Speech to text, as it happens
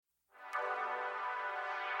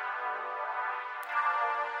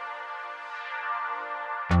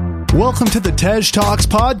Welcome to the Tej Talks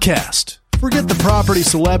podcast. Forget the property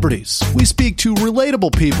celebrities. We speak to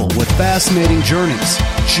relatable people with fascinating journeys,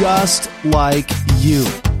 just like you.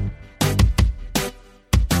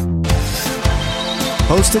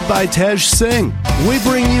 Hosted by Tej Singh, we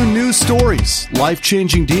bring you news stories,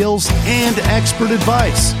 life-changing deals, and expert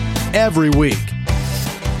advice every week.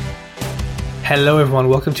 Hello everyone,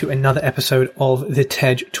 welcome to another episode of the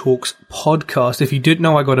Tej Talks podcast. If you didn't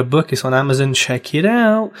know, I got a book, it's on Amazon, check it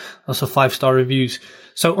out. Also 5-star reviews.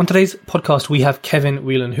 So on today's podcast, we have Kevin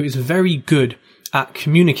Whelan, who is very good at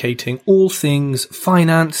communicating all things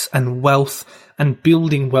finance and wealth and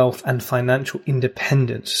building wealth and financial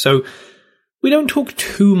independence. So we don't talk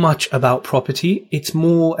too much about property. It's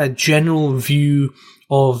more a general view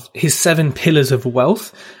of his 7 pillars of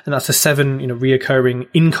wealth. And that's the 7, reoccurring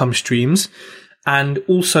income streams, and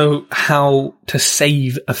also how to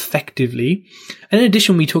save effectively. And in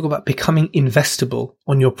addition, we talk about becoming investable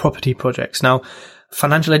on your property projects. Now,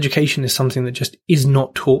 financial education is something that just is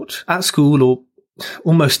not taught at school or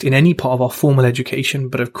almost in any part of our formal education.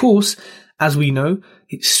 But of course, as we know,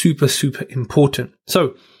 it's super, super important.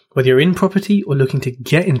 So whether you're in property or looking to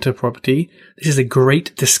get into property, this is a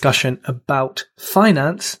great discussion about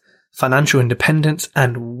finance, financial independence,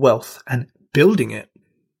 and wealth, and building it.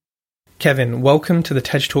 Kevin, welcome to the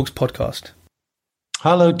Tej Talks podcast.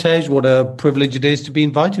 Hello, Tej. What a privilege it is to be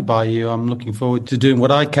invited by you. I'm looking forward to doing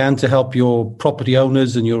what I can to help your property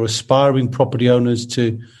owners and your aspiring property owners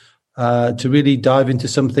to really dive into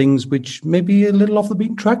some things which may be a little off the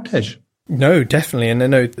beaten track, Tej. No, definitely.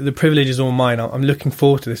 And no, the privilege is all mine. I'm looking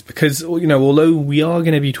forward to this because, although we are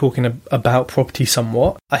going to be talking about property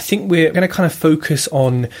somewhat, I think we're going to kind of focus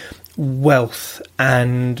on wealth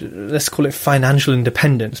and let's call it financial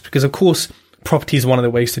independence, because of course property is one of the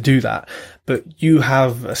ways to do that. But you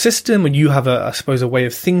have a system and you have I suppose a way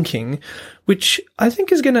of thinking, which I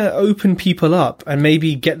think is going to open people up and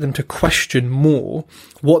maybe get them to question more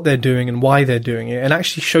what they're doing and why they're doing it, and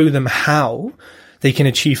actually show them how they can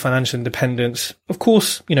achieve financial independence, of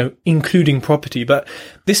course, including property. But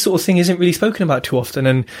this sort of thing isn't really spoken about too often.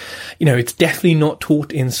 And, it's definitely not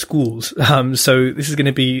taught in schools. So this is going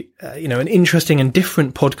to be, an interesting and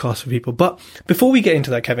different podcast for people. But before we get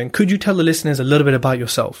into that, Kevin, could you tell the listeners a little bit about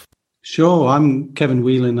yourself? Sure. I'm Kevin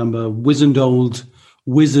Whelan. I'm a wizened old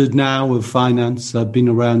wizard now of finance. I've been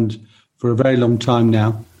around for a very long time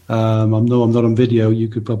now. I know I'm not on video. You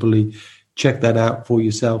could probably check that out for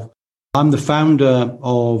yourself. I'm the founder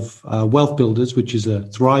of Wealth Builders, which is a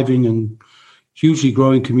thriving and hugely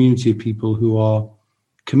growing community of people who are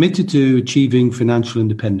committed to achieving financial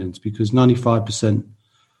independence, because 95%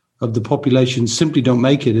 of the population simply don't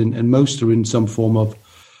make it, and most are in some form of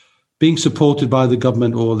being supported by the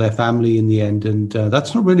government or their family in the end. And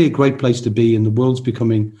that's not really a great place to be, and the world's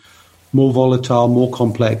becoming more volatile, more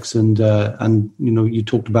complex, and you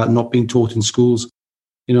talked about not being taught in schools.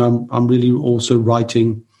 I'm really also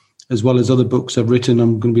writing, as well as other books I've written.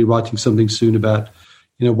 I'm going to be writing something soon about,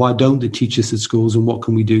 why don't they teach us at schools, and what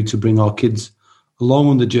can we do to bring our kids along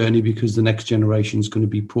on the journey, because the next generation is going to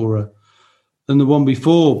be poorer than the one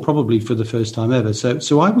before, probably for the first time ever.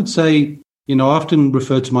 So I would say, I often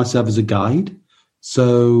refer to myself as a guide.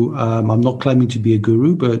 So I'm not claiming to be a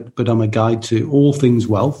guru, but I'm a guide to all things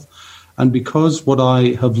wealth. And because what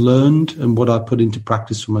I have learned and what I put into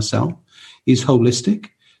practice for myself is holistic,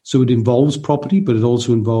 so it involves property, but it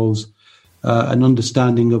also involves an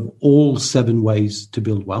understanding of all 7 ways to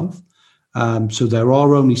build wealth. So there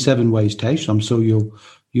are only 7 ways, Tej. I'm sure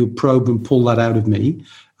you'll probe and pull that out of me.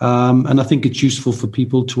 And I think it's useful for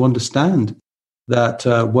people to understand that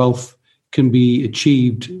wealth can be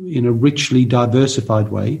achieved in a richly diversified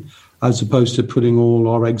way, as opposed to putting all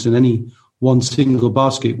our eggs in any one single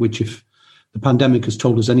basket, which, if the pandemic has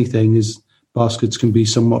told us anything, is baskets can be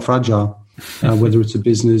somewhat fragile. Whether it's a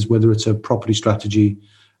business, whether it's a property strategy.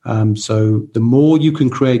 So the more you can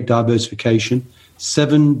create diversification,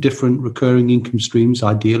 7 different recurring income streams,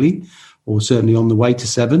 ideally, or certainly on the way to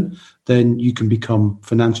 7, then you can become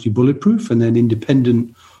financially bulletproof and then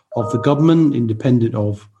independent of the government, independent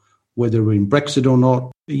of whether we're in Brexit or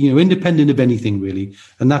not, independent of anything really.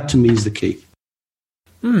 And that to me is the key.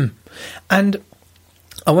 And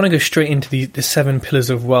I want to go straight into the 7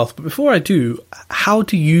 pillars of wealth. But before I do, how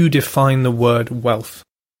do you define the word wealth?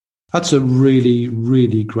 That's a really,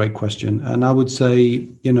 really great question. And I would say,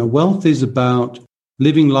 wealth is about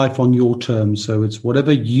living life on your terms. So it's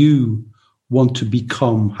whatever you want to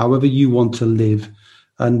become, however you want to live,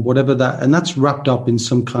 and and that's wrapped up in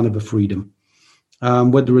some kind of a freedom.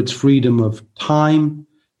 Whether it's freedom of time,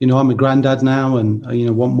 I'm a granddad now and,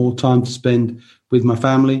 want more time to spend with my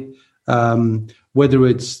family. Whether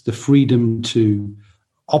it's the freedom to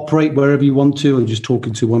operate wherever you want to. I'm just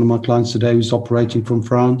talking to one of my clients today who's operating from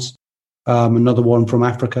France, another one from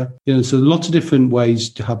Africa. So lots of different ways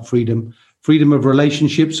to have freedom. Freedom of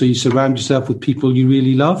relationships, so you surround yourself with people you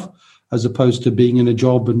really love, as opposed to being in a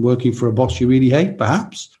job and working for a boss you really hate,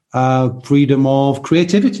 perhaps. Freedom of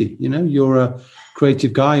creativity. You're a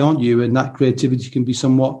creative guy, aren't you? And that creativity can be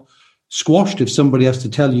somewhat squashed if somebody has to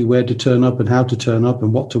tell you where to turn up and how to turn up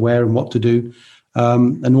and what to wear and what to do,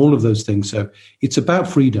 and all of those things. So it's about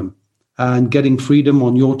freedom and getting freedom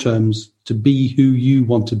on your terms to be who you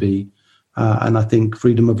want to be. And I think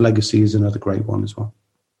freedom of legacy is another great one as well.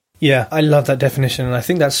 Yeah, I love that definition, and I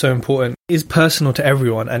think that's so important. It's personal to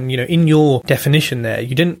everyone, and in your definition there,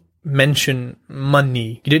 you didn't mention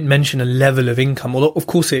money, you didn't mention a level of income, although of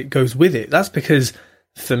course it goes with it. That's because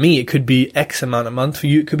for me it could be X amount a month, for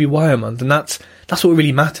you it could be Y a month, and that's what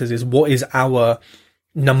really matters, is what is our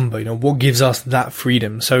number, what gives us that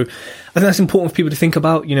freedom. So I think that's important for people to think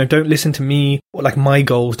about. Don't listen to me or like my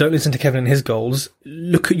goals, don't listen to Kevin and his goals.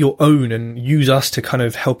 Look at your own and use us to kind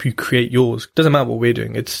of help you create yours. Doesn't matter what we're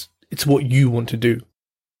doing, it's what you want to do.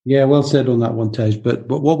 Yeah, well said on that one, Tej. But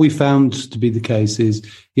what we found to be the case is,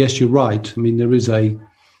 yes, you're right. I mean, there is a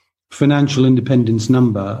financial independence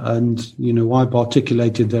number, and I've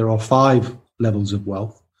articulated there are 5 levels of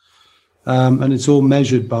wealth. And it's all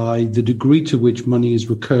measured by the degree to which money is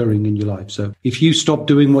recurring in your life. So if you stop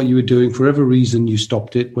doing what you were doing for whatever reason, you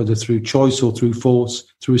stopped it, whether through choice or through force,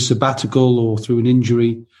 through a sabbatical or through an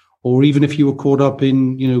injury, or even if you were caught up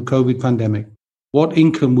in, COVID pandemic, what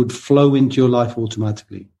income would flow into your life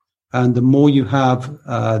automatically? And the more you have,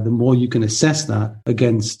 the more you can assess that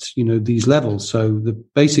against, these levels. So the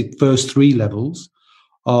basic first 3 levels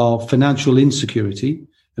are financial insecurity.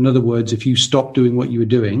 In other words, if you stop doing what you were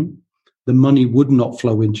doing, the money would not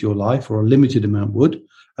flow into your life, or a limited amount would.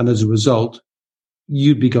 And as a result,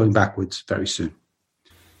 you'd be going backwards very soon.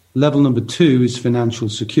 Level number 2 is financial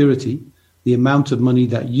security, the amount of money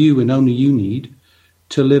that you and only you need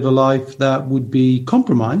to live a life that would be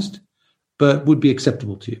compromised, but would be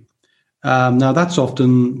acceptable to you. Now, that's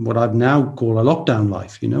often what I'd now call a lockdown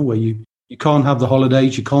life, where you can't have the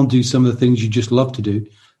holidays, you can't do some of the things you just love to do,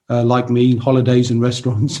 like me, holidays and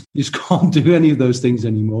restaurants. You just can't do any of those things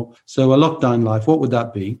anymore. So a lockdown life, what would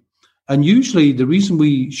that be? And usually the reason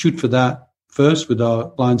we shoot for that first with our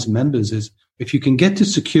clients and members is, if you can get to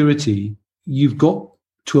security, you've got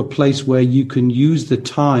to a place where you can use the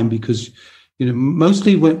time, because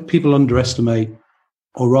mostly when people underestimate,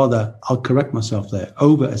 or rather, I'll correct myself there,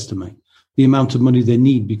 overestimate the amount of money they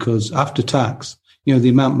need, because after tax, the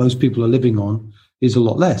amount most people are living on is a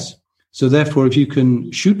lot less. So therefore, if you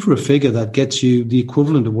can shoot for a figure that gets you the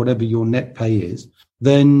equivalent of whatever your net pay is,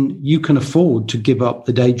 then you can afford to give up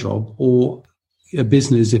the day job or a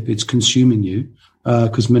business if it's consuming you,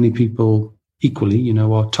 because many people equally,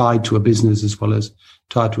 are tied to a business as well as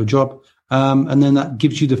tied to a job. And then that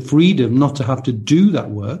gives you the freedom not to have to do that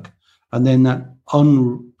work. And then that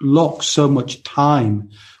unlocks so much time,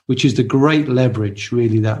 which is the great leverage,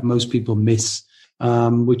 really, that most people miss,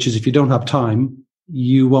 which is if you don't have time,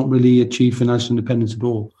 you won't really achieve financial independence at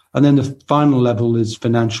all. And then the final level is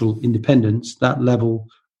financial independence, that level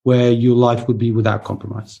where your life would be without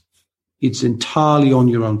compromise. It's entirely on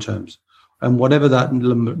your own terms. And whatever that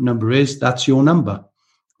number is, that's your number.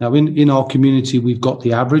 Now, in our community, we've got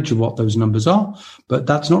the average of what those numbers are, but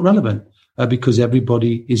that's not relevant because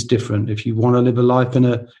everybody is different. If you want to live a life in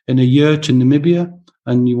a yurt in Namibia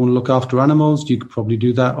and you want to look after animals, you could probably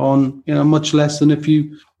do that on much less than if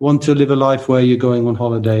you want to live a life where you're going on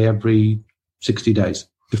holiday every 60 days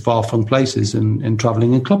to far-flung places and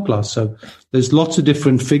traveling in club class. So there's lots of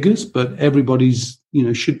different figures, but everybody's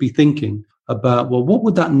should be thinking about, well, what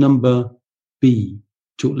would that number be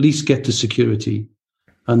to at least get to security?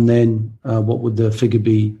 And then what would the figure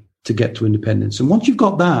be to get to independence? And once you've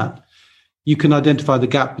got that, you can identify the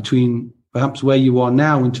gap between perhaps where you are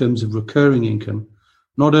now in terms of recurring income,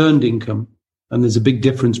 not earned income. And there's a big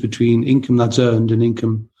difference between income that's earned and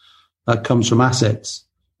income that comes from assets.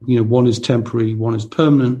 One is temporary, one is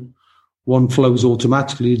permanent. One flows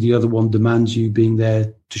automatically, the other one demands you being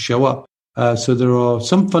there to show up. So there are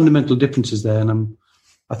some fundamental differences there. And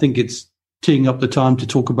I think it's teeing up the time to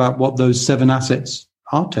talk about what those 7 assets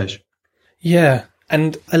are, Tej. Yeah.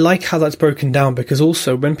 And I like how that's broken down, because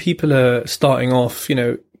also when people are starting off,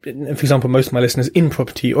 for example, most of my listeners in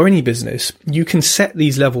property or any business, you can set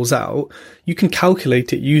these levels out. You can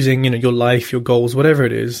calculate it using, your life, your goals, whatever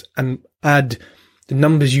it is, and add the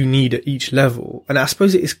numbers you need at each level. And I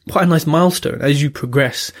suppose it is quite a nice milestone as you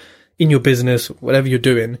progress in your business, whatever you're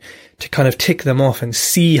doing, to kind of tick them off and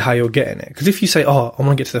see how you're getting it. Because if you say, I want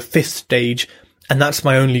to get to the 5th stage and that's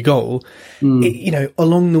my only goal,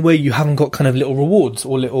 along the way, you haven't got kind of little rewards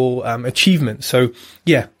or little achievements. So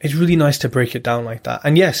yeah, it's really nice to break it down like that.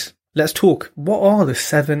 And yes, let's talk. What are the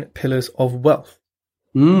 7 pillars of wealth?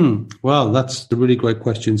 Well, that's a really great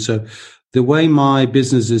question. So the way my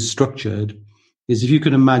business is structured is, if you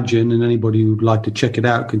can imagine, and anybody who'd like to check it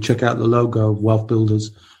out can check out the logo of Wealth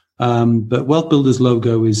Builders. But Wealth Builders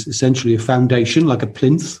logo is essentially a foundation, like a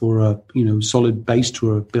plinth or a solid base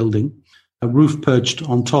to a building, a roof perched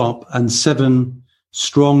on top, and 7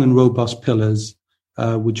 strong and robust pillars,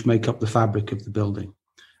 which make up the fabric of the building.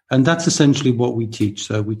 And that's essentially what we teach.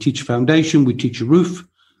 So we teach a foundation, we teach a roof,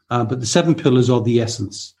 but the 7 pillars are the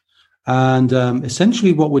essence. And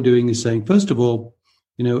essentially what we're doing is saying, first of all,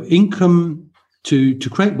 income, to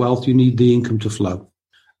create wealth, you need the income to flow.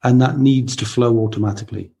 And that needs to flow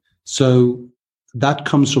automatically. So that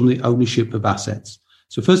comes from the ownership of assets.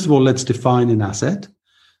 So first of all, let's define an asset.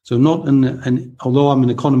 So although I'm an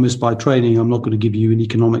economist by training, I'm not going to give you an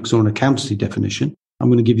economics or an accountancy definition. I'm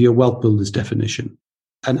going to give you a Wealth Builders definition.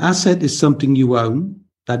 An asset is something you own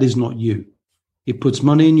that is not you. It puts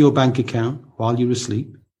money in your bank account while you're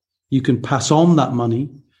asleep. You can pass on that money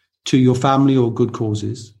to your family or good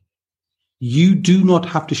causes. You do not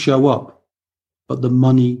have to show up, but the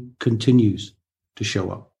money continues to show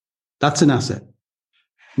up. That's an asset.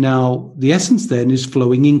 Now, the essence then is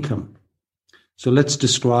flowing income. So let's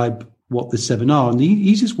describe what the 7 are. And the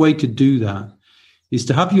easiest way to do that is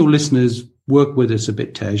to have your listeners work with us a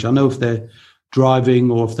bit, Tej. I know if they're driving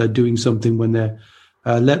or if they're doing something when they're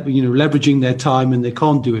leveraging their time and they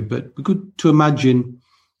can't do it, but we're good to imagine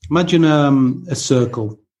a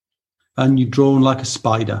circle, and you've drawn like a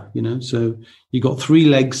spider, so you got 3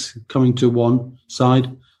 legs coming to one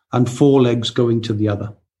side and 4 legs going to the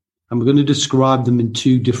other. And we're going to describe them in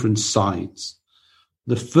 2 different sides.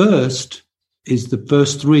 The first is the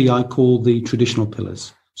first 3 I call the traditional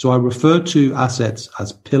pillars. So I refer to assets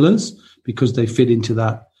as pillars because they fit into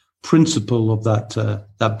that principle of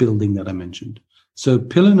that building that I mentioned. So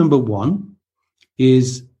pillar number 1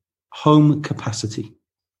 is home capacity.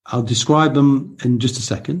 I'll describe them in just a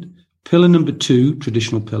second. Pillar number 2,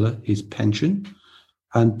 traditional pillar, is pension.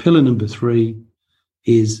 And pillar number 3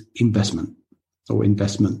 is investment or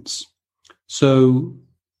investments. So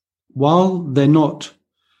while they're not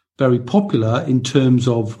very popular in terms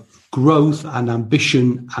of growth and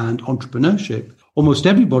ambition and entrepreneurship, almost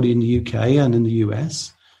everybody in the UK and in the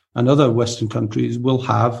US and other Western countries will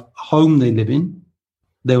have a home they live in.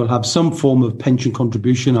 They will have some form of pension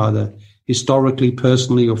contribution, either historically,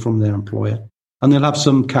 personally, or from their employer. And they'll have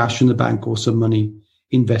some cash in the bank or some money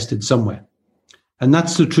invested somewhere. And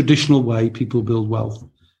that's the traditional way people build wealth.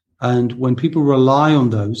 And when people rely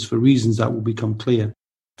on those for reasons that will become clear,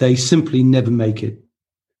 they simply never make it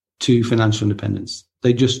to financial independence.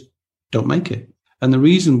 They just don't make it. And the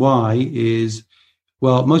reason why is,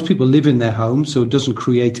 well, most people live in their home, so it doesn't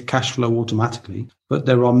create a cash flow automatically. But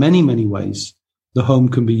there are many, many ways the home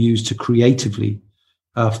can be used to creatively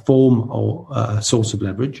form or a source of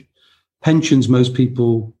leverage. Pensions, most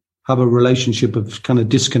people have a relationship of kind of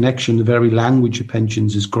disconnection. The very language of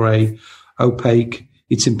pensions is grey, opaque,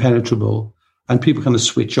 it's impenetrable, and people kind of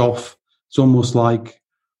switch off. It's almost like,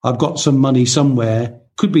 I've got some money somewhere,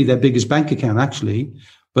 could be their biggest bank account actually,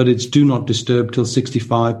 but it's do not disturb till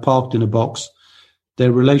 65, parked in a box.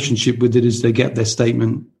 Their relationship with it is they get their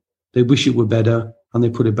statement, they wish it were better, and they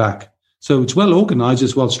put it back. So it's well organized,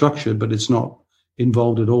 it's well structured, but it's not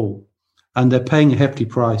involved at all. And they're paying a hefty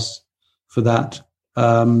price for that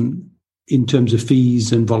in terms of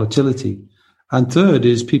fees and volatility. And third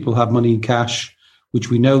is people have money in cash, which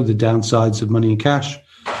we know the downsides of money in cash.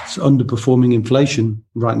 It's underperforming inflation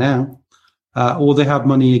right now. Or they have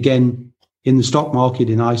money again in the stock market,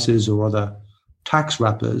 in ISAs or other tax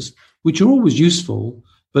wrappers, which are always useful.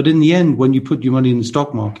 But in the end, when you put your money in the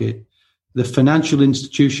stock market, the financial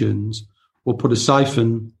institutions will put a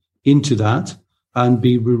siphon into that and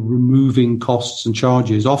be removing costs and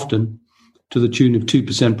charges, often to the tune of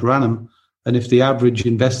 2% per annum. And if the average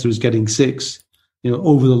investor is getting 6%,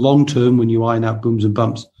 over the long term, when you iron out booms and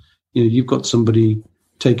bumps, you've got somebody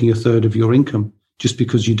taking a third of your income just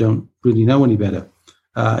because you don't really know any better,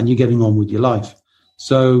 and you're getting on with your life.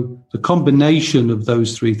 So the combination of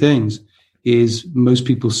those 3 things is most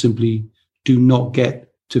people simply do not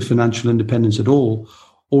get to financial independence at all.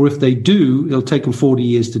 Or if they do, it'll take them 40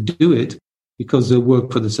 years to do it because they'll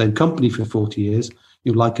work for the same company for 40 years,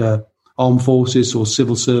 like a armed forces or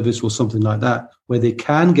civil service or something like that, where they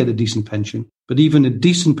can get a decent pension. But even a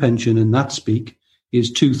decent pension in that speak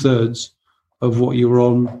is 2/3 of what you were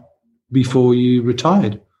on before you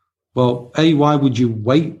retired. Well, A, why would you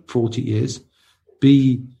wait 40 years?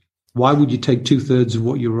 B, why would you take 2/3 of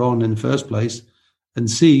what you were on in the first place? And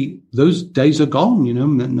C, those days are gone.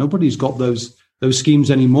 Nobody's got those schemes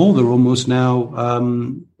anymore. They're almost now,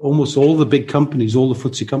 almost all the big companies, all the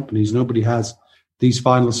FTSE companies, nobody has these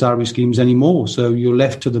final salary schemes anymore. So you're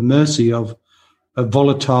left to the mercy of a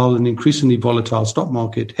volatile and increasingly volatile stock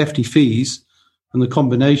market, hefty fees, and the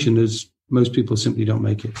combination is most people simply don't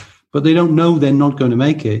make it. But they don't know they're not going to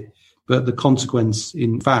make it. But the consequence,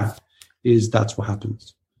 in fact, is that's what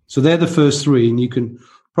happens. So they're the first three, and you can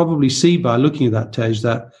probably see by looking at that, Tej,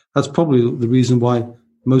 that's probably the reason why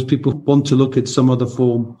most people want to look at some other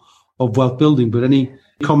form of wealth building. But any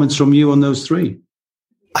comments from you on those three?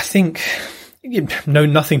 I think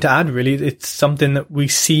nothing to add, really. It's something that we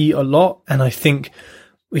see a lot, and I think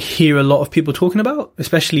we hear a lot of people talking about,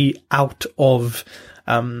 especially out of,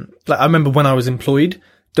 like I remember when I was employed,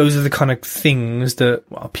 those are the kind of things that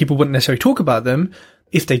people wouldn't necessarily talk about them.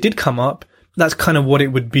 If they did come up, that's kind of what it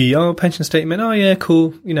would be. Oh, pension statement. Oh yeah,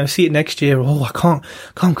 cool. See it next year. Oh, I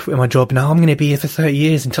can't quit my job now. I'm going to be here for 30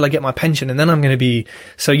 years until I get my pension, and then I'm going to be.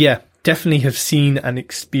 So yeah, definitely have seen and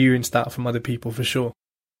experienced that from other people for sure.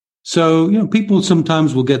 So, people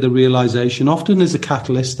sometimes will get the realization, often there's a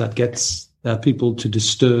catalyst that gets people to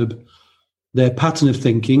disturb their pattern of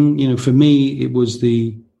thinking. For me, it was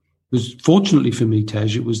fortunately for me,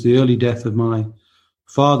 Tej, it was the early death of my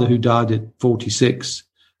father, who died at 46.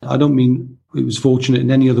 I don't mean it was fortunate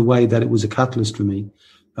in any other way that it was a catalyst for me.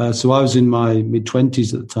 So I was in my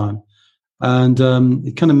mid-20s at the time. And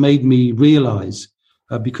it kind of made me realize,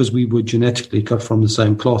 because we were genetically cut from the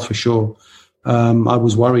same cloth for sure, I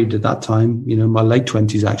was worried at that time, my late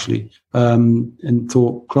 20s actually, and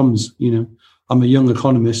thought, crumbs, I'm a young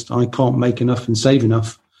economist. I can't make enough and save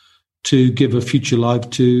enough to give a future life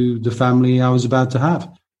to the family I was about to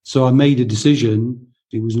have. So I made a decision,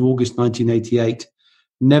 it was in August 1988,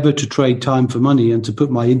 never to trade time for money and to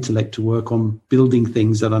put my intellect to work on building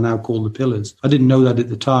things that I now call the pillars. I didn't know that at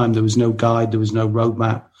the time. There was no guide. There was no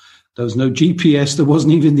roadmap. There was no GPS. There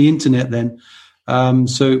wasn't even the internet then.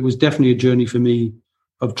 So it was definitely a journey for me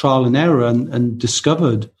of trial and error, and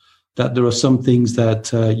discovered that there are some things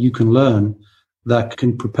that you can learn that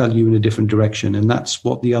can propel you in a different direction. And that's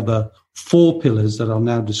what the other 4 pillars that I'll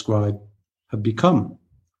now describe have become.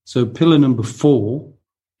 So pillar number 4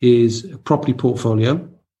 is a property portfolio.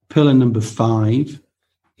 Pillar number 5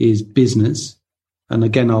 is business. And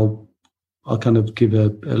again, I'll kind of give a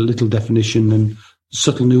little definition and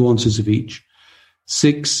subtle nuances of each.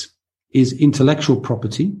 6 is intellectual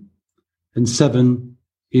property, and 7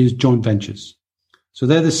 is joint ventures. So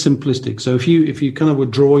they're the simplistic. So if you kind of were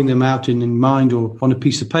drawing them out in mind or on a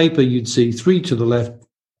piece of paper, you'd see 3 to the left,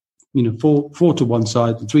 4 to one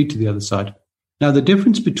side and 3 to the other side. Now, the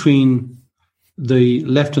difference between the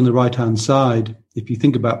left and the right-hand side, if you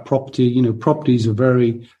think about property, property is a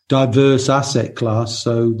very diverse asset class.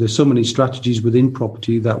 So there's so many strategies within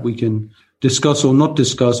property that we can discuss or not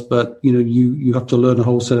discuss, but you have to learn a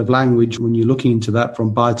whole set of language when you're looking into that,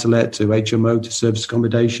 from buy to let to HMO to service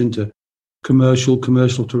accommodation to commercial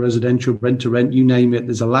to residential, rent to rent, you name it.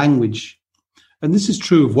 There's a language. And this is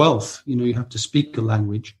true of wealth. You have to speak the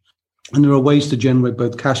language. And there are ways to generate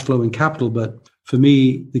both cash flow and capital. But for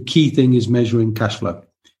me, the key thing is measuring cash flow.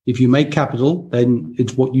 If you make capital, then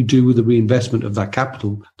it's what you do with the reinvestment of that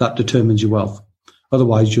capital that determines your wealth.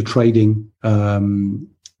 Otherwise, you're trading,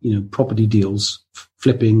 property deals,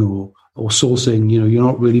 flipping or sourcing. You're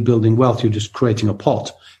not really building wealth. You're just creating a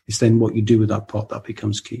pot. It's then what you do with that pot that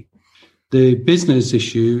becomes key. The business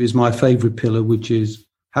issue is my favorite pillar, which is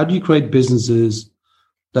how do you create businesses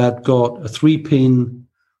that got a 3-pin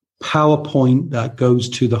PowerPoint that goes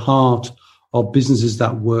to the heart of businesses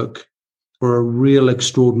that work for a real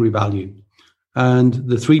extraordinary value. And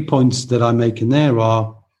the 3 points that I make in there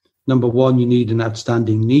are, number 1, you need an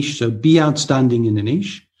outstanding niche. So be outstanding in a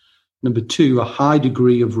niche. Number 2, a high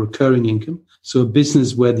degree of recurring income. So a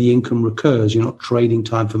business where the income recurs, you're not trading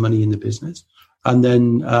time for money in the business. And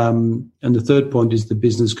then, and the third point is the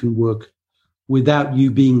business can work without you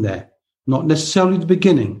being there. Not necessarily at the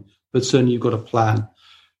beginning, but certainly you've got a plan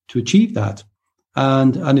to achieve that.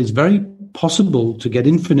 And it's very possible to get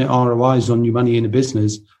infinite ROIs on your money in a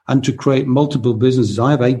business and to create multiple businesses. I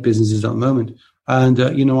have 8 businesses at the moment. And,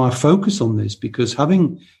 I focus on this because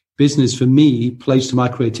having business for me plays to my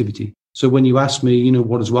creativity. So when you ask me,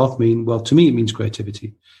 what does wealth mean? Well, to me, it means creativity.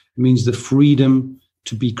 It means the freedom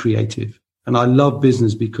to be creative. And I love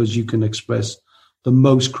business because you can express the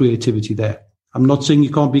most creativity there. I'm not saying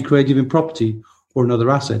you can't be creative in property or in other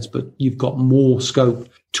assets, but you've got more scope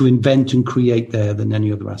to invent and create there than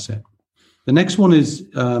any other asset. The next one is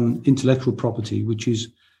intellectual property, which is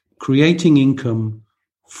creating income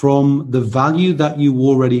from the value that you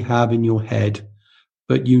already have in your head,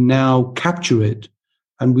 but you now capture it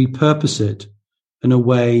and repurpose it in a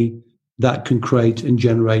way that can create and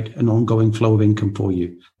generate an ongoing flow of income for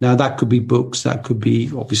you. Now, that could be books. That could be,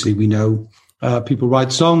 obviously, we know people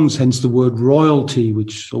write songs, hence the word royalty,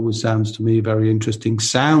 which always sounds to me a very interesting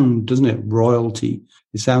sound, doesn't it? Royalty.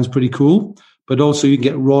 It sounds pretty cool. But also you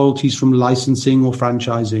get royalties from licensing or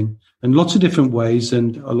franchising and lots of different ways.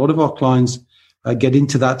 And a lot of our clients get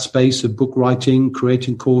into that space of book writing,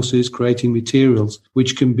 creating courses, creating materials,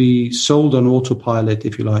 which can be sold on autopilot,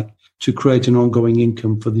 if you like, to create an ongoing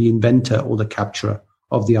income for the inventor or the capturer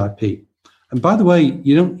of the IP. And by the way,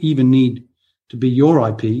 you don't even need to be your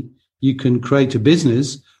IP. You can create a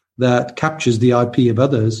business that captures the IP of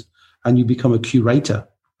others and you become a curator.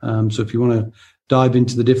 So if you want to dive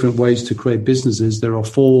into the different ways to create businesses, there are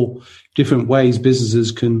 4 different ways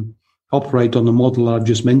businesses can operate on the model I've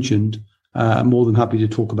just mentioned. I'm more than happy to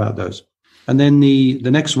talk about those. And then the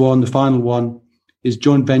next one, the final one, is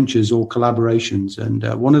joint ventures or collaborations. And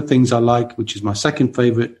one of the things I like, which is my second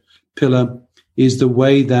favorite pillar, is the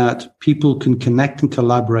way that people can connect and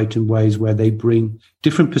collaborate in ways where they bring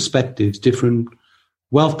different perspectives, different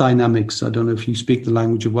wealth dynamics. I don't know if you speak the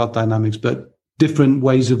language of wealth dynamics, but different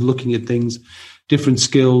ways of looking at things, different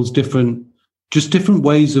skills, different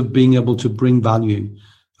ways of being able to bring value.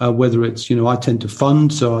 Whether it's, I tend to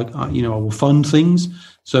fund, so I will fund things.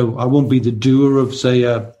 So I won't be the doer of, say,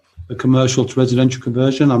 a commercial to residential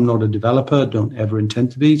conversion. I'm not a developer. Don't ever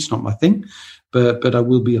intend to be. It's not my thing. But I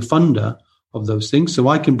will be a funder of those things. So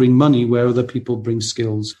I can bring money where other people bring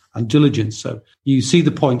skills and diligence. So you see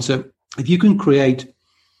the point. So if you can create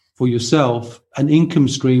for yourself an income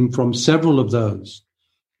stream from several of those,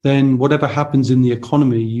 then whatever happens in the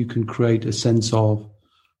economy, you can create a sense of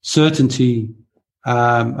certainty.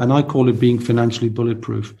 And I call it being financially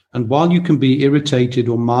bulletproof. And while you can be irritated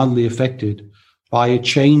or mildly affected by a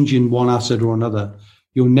change in one asset or another,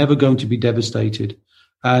 you're never going to be devastated.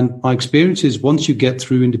 And my experience is once you get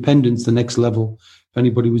through independence, the next level, if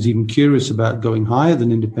anybody was even curious about going higher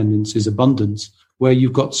than independence, is abundance, where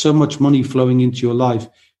you've got so much money flowing into your life,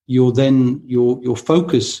 your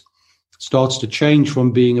focus starts to change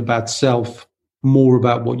from being about self, more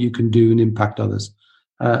about what you can do and impact others.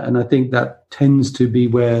 And I think that tends to be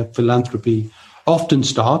where philanthropy often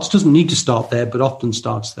starts. Doesn't need to start there, but often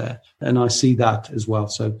starts there. And I see that as well.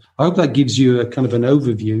 So I hope that gives you a kind of an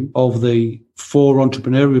overview of the 4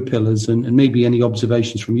 entrepreneurial pillars and maybe any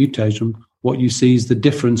observations from you, Tej, on what you see is the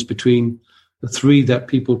difference between the 3 that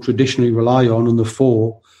people traditionally rely on and the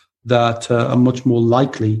 4 that are much more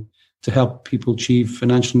likely to help people achieve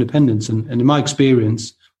financial independence. And in my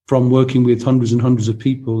experience, from working with hundreds and hundreds of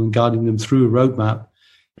people and guiding them through a roadmap,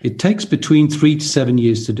 it takes between 3 to 7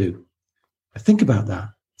 years to do. Think about that.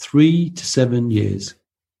 3 to 7 years,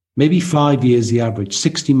 maybe 5 years, the average,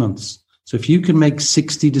 60 months. So if you can make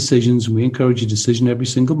 60 decisions, and we encourage a decision every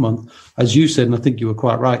single month, as you said, and I think you were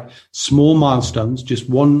quite right, small milestones, just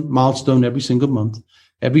one milestone every single month,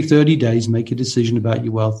 every 30 days, make a decision about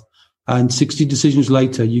your wealth. And 60 decisions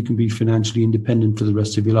later, you can be financially independent for the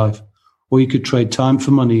rest of your life. Or you could trade time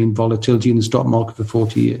for money and volatility in the stock market for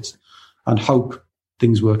 40 years and hope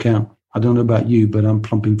things work out. I don't know about you, but I'm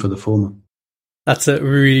plumping for the former. That's a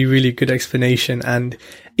really, really good explanation. And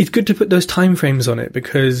it's good to put those timeframes on it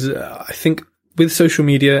because I think with social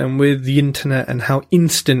media and with the internet and how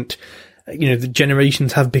instant, the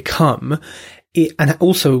generations have become, and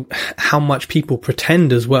also how much people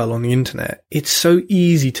pretend as well on the internet, it's so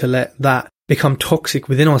easy to let that become toxic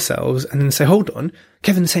within ourselves and then say, hold on,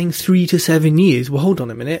 Kevin's saying 3 to 7 years. Well, hold on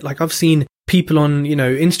a minute. Like I've seen people on,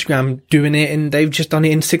 Instagram doing it and they've just done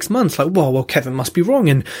it in 6 months. Like, well, Kevin must be wrong.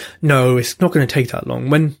 And no, it's not going to take that long.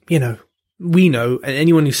 When, we know, and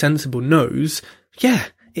anyone who's sensible knows,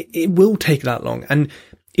 it will take that long. And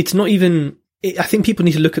it's not even, I think people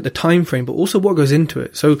need to look at the time frame, but also what goes into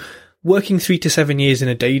it. So working 3 to 7 years in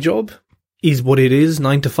a day job is what it is,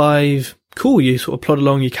 9 to 5. Cool. You sort of plod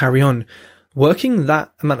along, you carry on. Working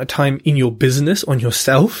that amount of time in your business on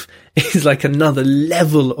yourself is like another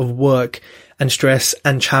level of work and stress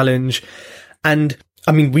and challenge. And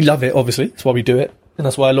I mean, we love it, obviously. That's why we do it. And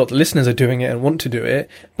that's why a lot of the listeners are doing it and want to do it.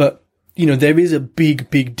 But, there is a big,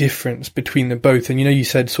 big difference between the both. And, you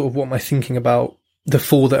said sort of what am I thinking about the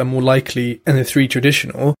 4 that are more likely and the 3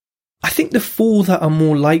 traditional. I think the 4 that are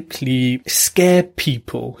more likely scare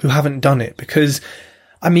people who haven't done it because,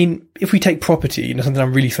 I mean, if we take property, something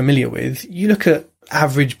I'm really familiar with, you look at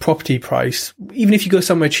average property price, even if you go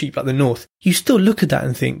somewhere cheap like the north, you still look at that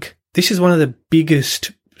and think, this is one of the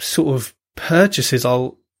biggest sort of purchases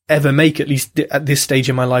I'll ever make, at least at this stage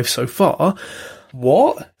in my life so far.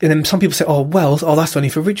 what? And then some people say, oh, wealth, oh, that's only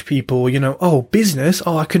for rich people, you know, oh, business,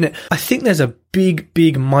 oh, I couldn't. I think there's a big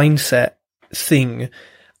mindset thing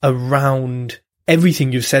around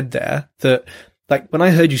everything you've said there that, like, when I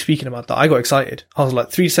heard you speaking about that, I got excited. I was like,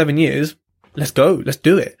 3 to 7 years, let's go, let's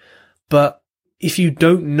do it. But if you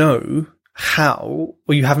don't know how,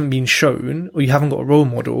 or you haven't been shown, or you haven't got a role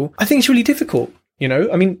model, I think it's really difficult, you know?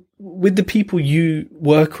 I mean, with the people you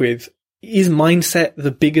work with, is mindset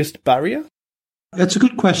the biggest barrier? That's a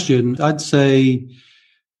good question. I'd say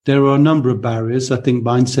there are a number of barriers. I think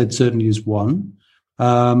mindset certainly is one.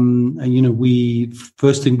 And, you know,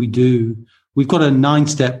 first thing we do, we've got a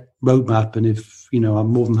 9-step roadmap. And if, you know,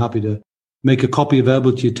 I'm more than happy to make a copy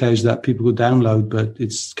available to you, Tej, that people could download. But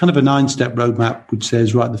it's kind of a 9-step roadmap, which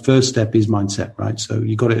says, right, the first step is mindset, right? So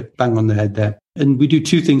you got it bang on the head there. And we do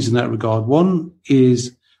 2 things in that regard. One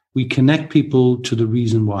is we connect people to the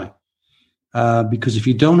reason why. Because if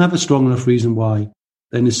you don't have a strong enough reason why,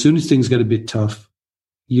 then as soon as things get a bit tough,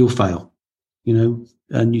 you'll fail, you know,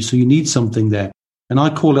 and so you need something there. And I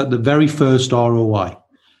call it the very first ROI.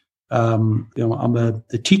 You know, I'm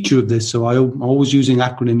the teacher of this, so I'm always using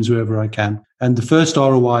acronyms wherever I can. And the first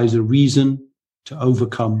ROI is a reason to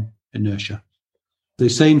overcome inertia. They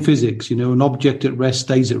say in physics, you know, an object at rest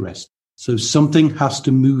stays at rest. So something has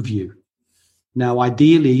to move you. Now,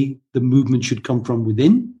 ideally, the movement should come from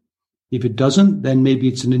within. If it doesn't, then maybe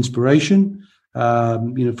it's an inspiration,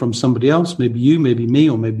 you know, from somebody else, maybe you, maybe me,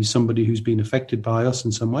 or maybe somebody who's been affected by us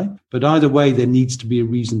in some way. But either way, there needs to be a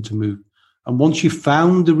reason to move. And once you've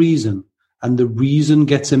found the reason and the reason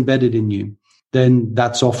gets embedded in you, then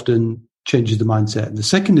that's often changes the mindset. The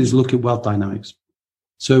second is look at wealth dynamics.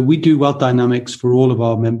 So we do wealth dynamics for all of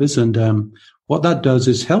our members. And what that does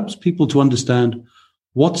is helps people to understand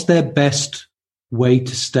what's their best way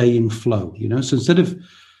to stay in flow. You know, so instead of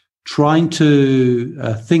trying to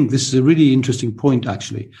think, this is a really interesting point,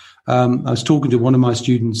 actually. I was talking to one of my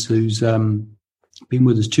students who's been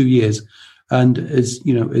with us 2 years and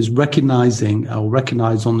is recognizing or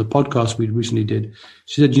recognized on the podcast we recently did.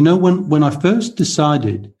 She said, you know, when I first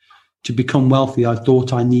decided to become wealthy, I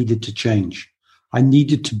thought I needed to change. I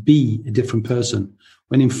needed to be a different person.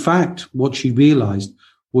 When in fact, what she realized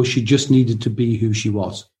was she just needed to be who she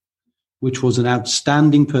was, which was an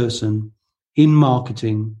outstanding person in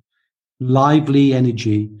marketing, lively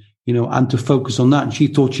energy, you know, and to focus on that. And she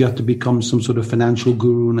thought she had to become some sort of financial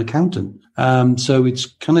guru and accountant. So it's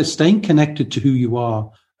kind of staying connected to who you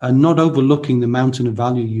are and not overlooking the mountain of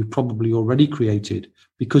value you've probably already created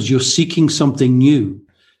because you're seeking something new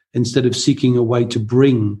instead of seeking a way to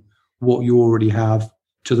bring what you already have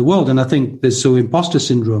to the world. And I think there's imposter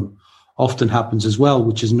syndrome often happens as well,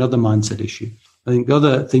 which is another mindset issue. I think the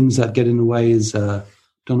other things that get in the way is don't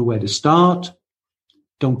know where to start.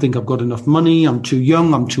 Don't think I've got enough money. I'm too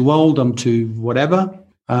young. I'm too old. I'm too whatever.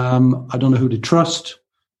 I don't know who to trust.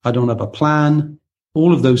 I don't have a plan.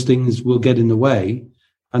 All of those things will get in the way.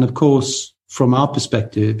 And of course, from our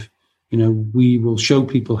perspective, you know, we will show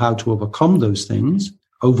people how to overcome those things.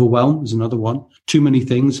 Overwhelm is another one. Too many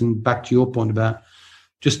things. And back to your point about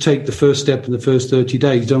just take the first step in the first 30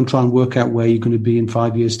 days. Don't try and work out where you're going to be in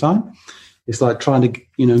 5 years' time. It's like trying to,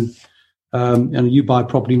 you know, and you buy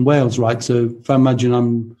property in Wales, right? So if I imagine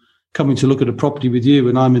I'm coming to look at a property with you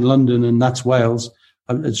and I'm in London and that's Wales,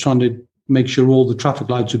 it's trying to make sure all the traffic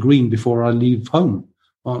lights are green before I leave home.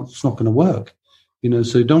 Well, it's not going to work, you know,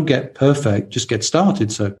 so don't get perfect, just get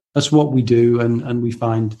started. So that's what we do. And we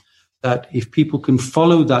find that if people can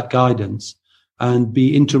follow that guidance and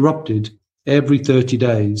be interrupted every 30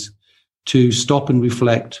 days to stop and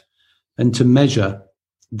reflect and to measure,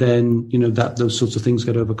 then, you know, that those sorts of things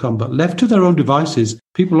get overcome. But left to their own devices,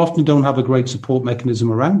 people often don't have a great support mechanism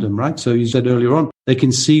around them, right? So you said earlier on, they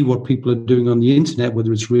can see what people are doing on the internet,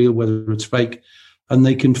 whether it's real, whether it's fake, and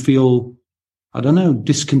they can feel, I don't know,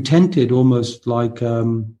 discontented, almost like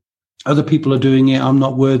other people are doing it. I'm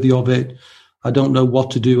not worthy of it. I don't know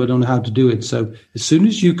what to do. I don't know how to do it. So as soon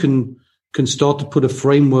as you can start to put a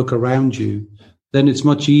framework around you, then it's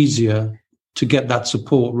much easier to get that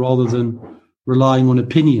support rather than relying on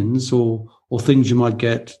opinions or things you might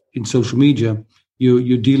get in social media.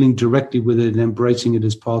 You're dealing directly with it and embracing it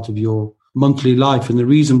as part of your monthly life. And the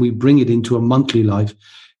reason we bring it into a monthly life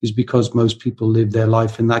is because most people live their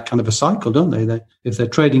life in that kind of a cycle, don't they? If they're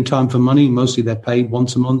trading time for money, mostly they're paid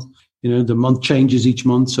once a month. You know, the month changes each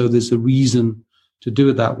month. So there's a reason to do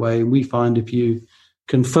it that way. And we find if you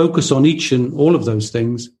can focus on each and all of those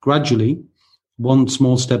things gradually, one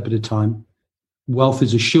small step at a time, wealth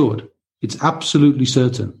is assured. It's absolutely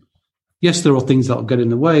certain. Yes, there are things that will get in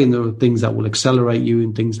the way and there are things that will accelerate you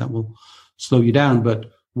and things that will slow you down,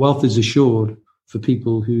 but wealth is assured for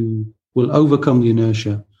people who will overcome the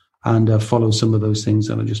inertia and follow some of those things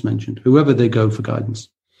that I just mentioned, whoever they go for guidance.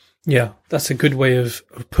 Yeah, that's a good way of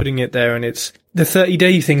putting it there. And it's the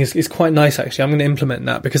 30-day thing is quite nice, actually. I'm going to implement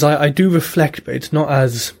that because I do reflect, but it's not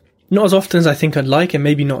as often as I think I'd like, and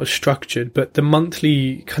maybe not as structured. But the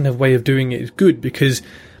monthly kind of way of doing it is good because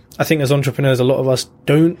I think as entrepreneurs, a lot of us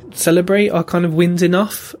don't celebrate our kind of wins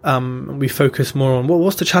enough. We focus more on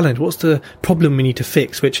what's the challenge? What's the problem we need to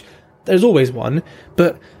fix? Which there's always one,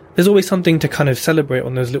 but there's always something to kind of celebrate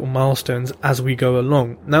on those little milestones as we go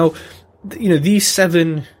along. Now, these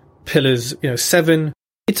 7 pillars, 7,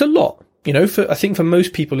 it's a lot, I think for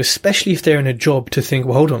most people, especially if they're in a job, to think,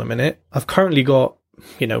 well, hold on a minute, I've currently got,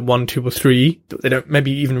 1, 2 or 3 that they don't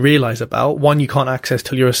maybe even realize about. One you can't access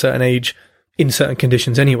till you're a certain age in certain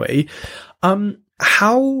conditions anyway.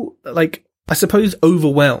 How, I suppose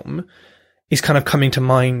overwhelm is kind of coming to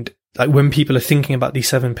mind, when people are thinking about these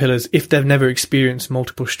 7 pillars, if they've never experienced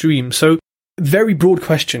multiple streams. So very broad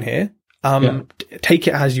question here. Take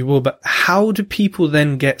it as you will, but how do people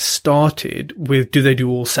then get started with, do they do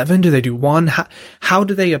all 7? Do they do 1? How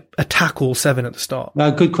do they attack all 7 at the start?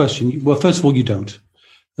 Good question. Well, first of all, you don't.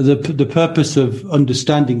 The purpose of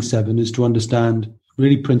understanding 7 is to understand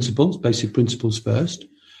really principles, basic principles first.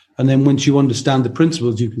 And then once you understand the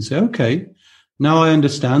principles, you can say, okay, now I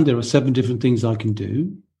understand there are 7 different things I can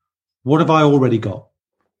do. What have I already got?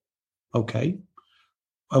 Okay.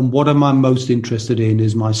 And what am I most interested in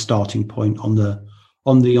is my starting point on the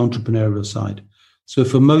entrepreneurial side. So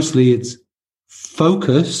for mostly it's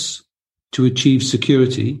focus to achieve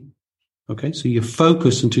security. Okay. So you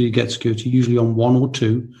focus until you get security, usually on 1 or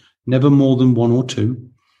 2, never more than 1 or 2,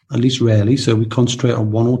 at least rarely. So we concentrate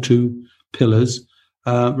on 1 or 2 pillars,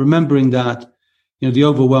 remembering that, the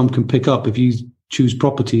overwhelm can pick up if you choose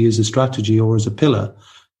property as a strategy or as a pillar.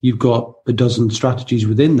 You've got a dozen strategies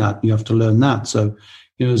within that. You have to learn that. So,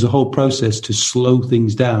 there's a whole process to slow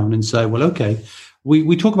things down and say, well, okay,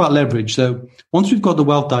 we talk about leverage. So once we've got the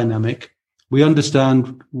wealth dynamic, we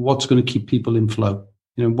understand what's going to keep people in flow.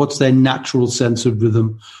 What's their natural sense of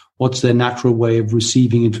rhythm? What's their natural way of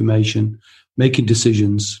receiving information, making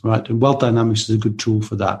decisions, right? And wealth dynamics is a good tool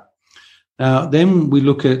for that. Then we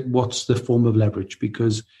look at what's the form of leverage,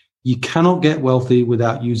 because you cannot get wealthy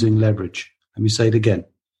without using leverage. Let me say it again.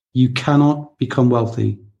 You cannot become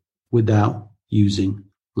wealthy without using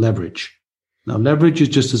leverage. Now, leverage is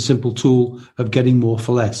just a simple tool of getting more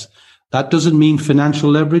for less. That doesn't mean financial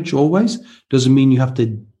leverage always. Doesn't mean you have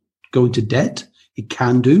to go into debt. It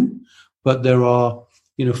can do, but there are,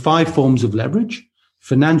 5 forms of leverage.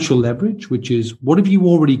 Financial leverage, which is what have you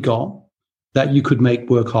already got that you could make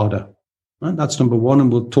work harder? Right? That's number 1,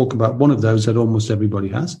 and we'll talk about one of those that almost everybody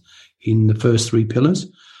has in the first 3 pillars.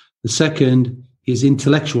 The second is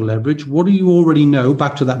intellectual leverage. What do you already know?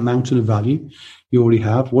 Back to that mountain of value you already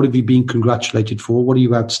have. What have you been congratulated for? What are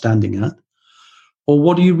you outstanding at? Or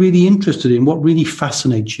what are you really interested in? What really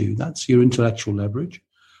fascinates you? That's your intellectual leverage.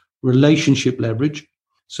 Relationship leverage.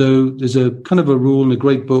 So there's a kind of a rule in a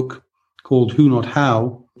great book called Who Not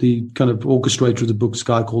How. The kind of orchestrator of the book's a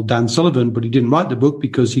guy called Dan Sullivan, but he didn't write the book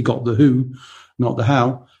because he got the who, not the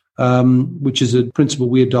how, which is a principle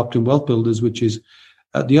we adopt in Wealth Builders, which is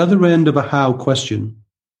at the other end of a how question,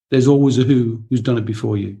 there's always a who who's done it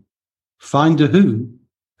before you. Find a who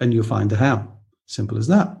and you'll find a how. Simple as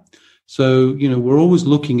that. So, we're always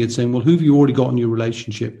looking at saying, well, who have you already got in your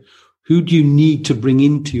relationship? Who do you need to bring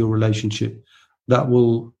into your relationship that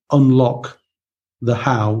will unlock the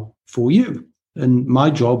how for you? And my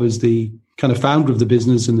job as the kind of founder of the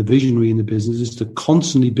business and the visionary in the business is to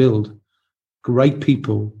constantly build great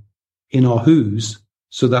people in our who's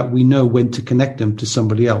so that we know when to connect them to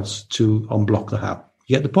somebody else to unblock the how.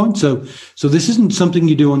 You get the point? So this isn't something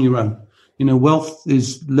you do on your own. Wealth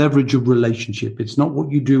is leverage of relationship. It's not what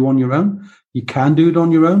you do on your own. You can do it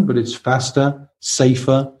on your own, but it's faster,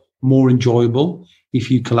 safer, more enjoyable if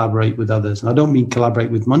you collaborate with others. And I don't mean collaborate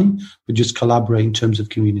with money, but just collaborate in terms of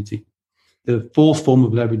community. The 4th form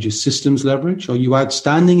of leverage is systems leverage. Are you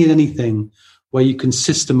outstanding at anything where you can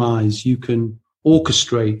systemize, you can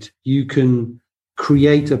orchestrate, you can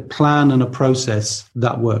create a plan and a process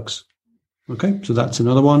that works? Okay, so that's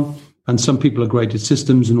another one. And some people are great at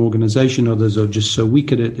systems and organization. Others are just so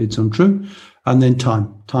weak at it, it's untrue. And then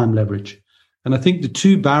time leverage. And I think the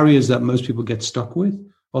 2 barriers that most people get stuck with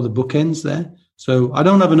are the bookends there. So I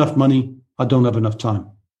don't have enough money. I don't have enough time.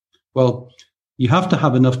 Well, you have to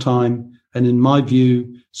have enough time. And in my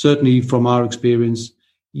view, certainly from our experience,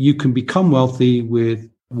 you can become wealthy with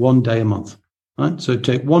 1 day a month, right? So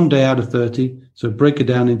take 1 day out of 30. So break it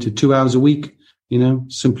down into 2 hours a week,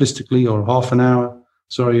 simplistically, or half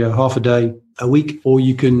a day a week. Or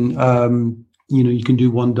you can you can do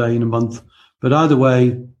one day in a month. But either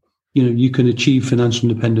way, you can achieve financial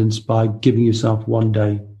independence by giving yourself one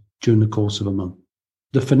day during the course of a month.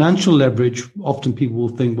 The financial leverage, often people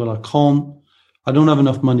will think, well, I don't have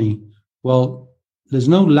enough money. Well, there's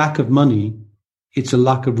no lack of money. It's a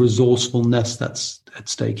lack of resourcefulness that's at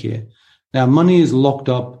stake here. Now, money is locked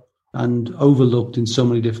up and overlooked in so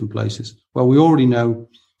many different places. Well, we already know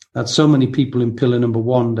that so many people in pillar number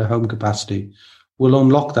 1, their home capacity, will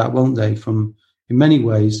unlock that, won't they, in many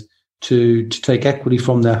ways, to take equity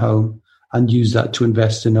from their home and use that to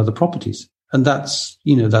invest in other properties. And that's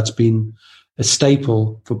been a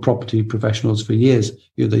staple for property professionals for years.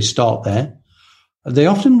 They start there. They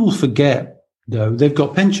often will forget, though, they've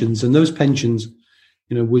got pensions, and those pensions,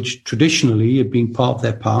 which traditionally have been part of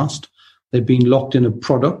their past, they've been locked in a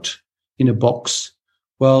product, in a box.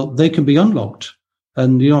 Well, they can be unlocked,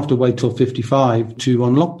 and you don't have to wait till 55 to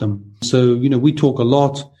unlock them. So, we talk a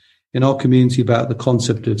lot in our community about the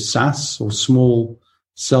concept of SAS, or small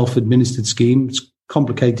self-administered scheme. It's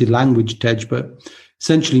complicated language, Tej, but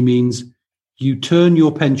essentially means you turn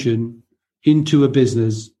your pension into a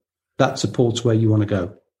business that supports where you want to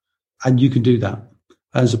go. And you can do that.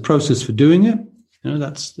 As a process for doing it,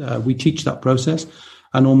 we teach that process,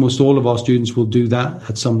 and almost all of our students will do that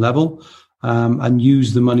at some level, and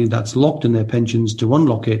use the money that's locked in their pensions to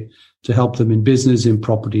unlock it, to help them in business, in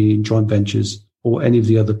property, in joint ventures, or any of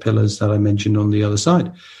the other pillars that I mentioned on the other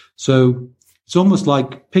side. So it's almost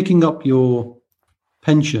like picking up your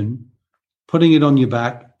pension, putting it on your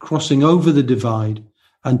back, crossing over the divide,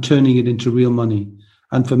 and turning it into real money.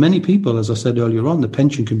 And for many people, as I said earlier on, the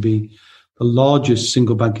pension can be the largest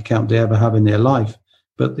single bank account they ever have in their life,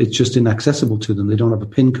 but it's just inaccessible to them. They don't have a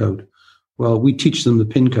PIN code. Well, we teach them the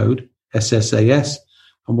PIN code, SSAS,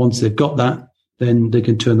 and once they've got that, then they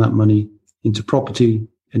can turn that money into property,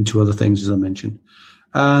 into other things, as I mentioned.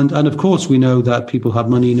 And of course, we know that people have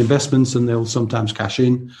money in investments, and they'll sometimes cash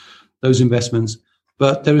in those investments.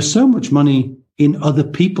 But there is so much money in other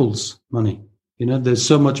people's money. There's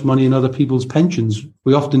so much money in other people's pensions.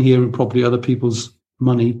 We often hear in property other people's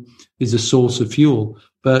money is a source of fuel.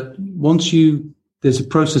 But there's a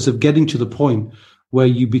process of getting to the point where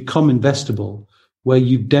you become investable, where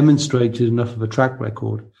you've demonstrated enough of a track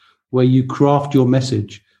record, where you craft your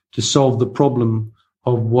message to solve the problem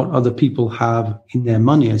of what other people have in their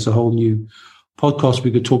money. It's a whole new podcast. We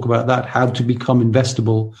could talk about that, how to become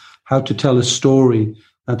investable, how to tell a story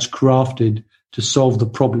that's crafted to solve the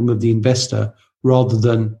problem of the investor, rather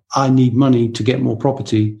than I need money to get more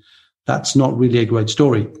property. That's not really a great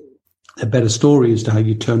story. A better story is to how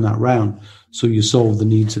you turn that around so you solve the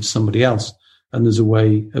needs of somebody else. And there's a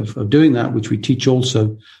way of doing that, which we teach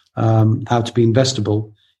also, how to be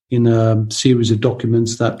investable in a series of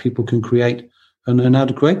documents that people can create and how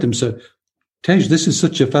to create them. So, Tej, this is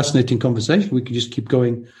such a fascinating conversation. We could just keep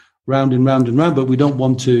going round and round and round, but we don't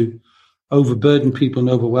want to overburden people and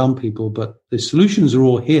overwhelm people. But the solutions are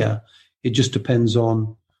all here. It just depends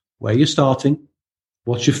on where you're starting,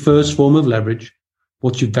 what's your first form of leverage,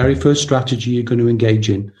 what's your very first strategy you're going to engage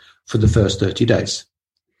in for the first 30 days.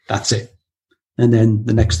 That's it. And then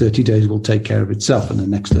the next 30 days will take care of itself, and the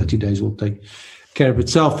next 30 days will take care of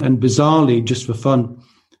itself. And bizarrely, just for fun,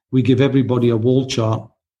 we give everybody a wall chart.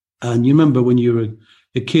 And you remember when you were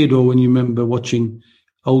a kid, or when you remember watching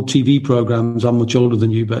old TV programs, I'm much older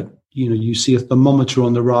than you, but you see a thermometer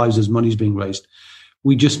on the rise as money's being raised.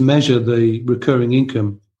 We just measure the recurring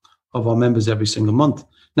income of our members every single month.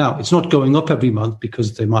 Now, it's not going up every month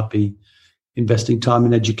because they might be investing time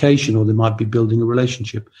in education, or they might be building a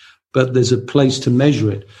relationship, but there's a place to measure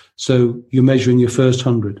it. So you're measuring your first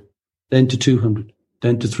 100, then to 200,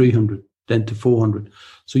 then to 300, then to 400.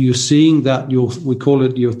 So you're seeing that we call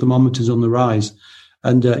it your thermometer's on the rise.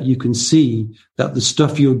 And you can see that the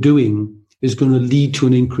stuff you're doing is going to lead to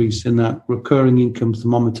an increase in that recurring income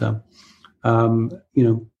thermometer,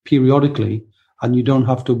 periodically. And you don't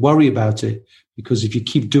have to worry about it, because if you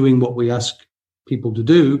keep doing what we ask people to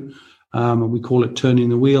do, and we call it turning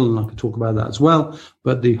the wheel, and I could talk about that as well.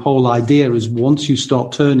 But the whole idea is once you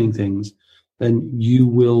start turning things, then you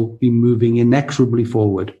will be moving inexorably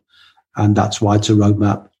forward. And that's why it's a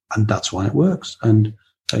roadmap, and that's why it works. And,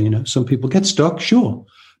 some people get stuck, sure,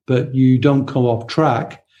 but you don't come off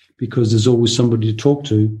track because there's always somebody to talk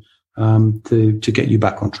to get you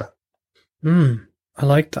back on track. I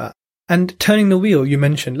like that. And turning the wheel, you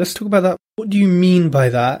mentioned. Let's talk about that. What do you mean by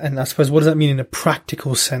that? And I suppose, what does that mean in a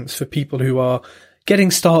practical sense for people who are getting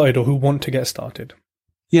started or who want to get started?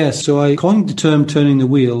 Yes, so I coined the term turning the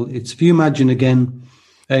wheel. It's, if you imagine again,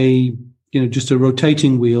 just a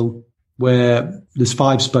rotating wheel where there's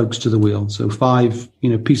 5 spokes to the wheel. So 5,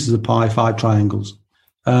 pieces of pie, 5 triangles.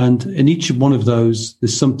 And in each one of those,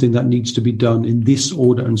 there's something that needs to be done in this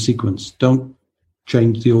order and sequence. Don't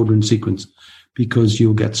change the order and sequence because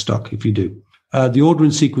you'll get stuck if you do. The order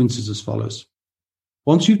and sequence is as follows.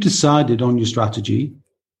 Once you've decided on your strategy,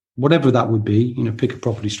 whatever that would be, pick a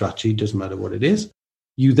property strategy, doesn't matter what it is,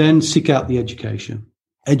 you then seek out the education.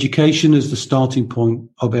 Education is the starting point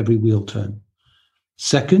of every wheel turn.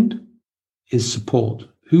 Second is support.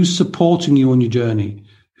 Who's supporting you on your journey?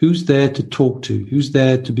 Who's there to talk to? Who's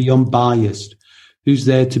there to be unbiased? Who's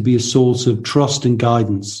there to be a source of trust and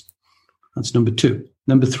guidance? That's number 2.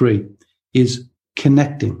 Number 3 is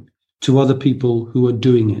connecting to other people who are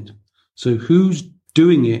doing it. So who's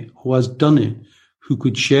doing it, who has done it, who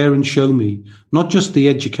could share and show me not just the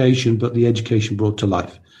education, but the education brought to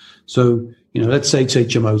life. So, let's say it's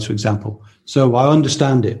HMOs, for example. So I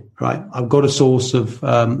understand it, right? I've got a source of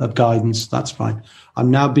guidance. That's fine. I'm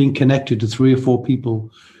now being connected to 3 or 4 people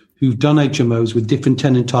who've done HMOs with different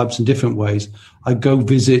tenant types in different ways. I go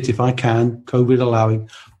visit if I can, COVID allowing.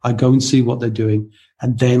 I go and see what they're doing.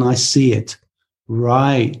 And then I see it.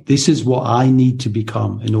 Right. This is what I need to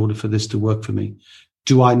become in order for this to work for me.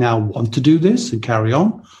 Do I now want to do this and carry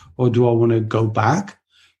on? Or do I want to go back,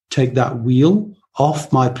 take that wheel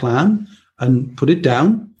off my plan and put it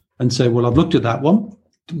down and say, well, I've looked at that one.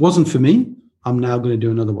 It wasn't for me. I'm now going to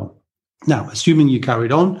do another one. Now, assuming you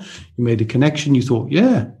carried on, you made a connection, you thought,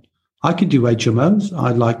 yeah, I could do HMOs. I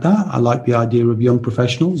like that. I like the idea of young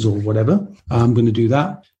professionals or whatever. I'm going to do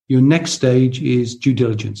that. Your next stage is due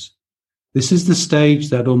diligence. This is the stage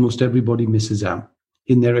that almost everybody misses out.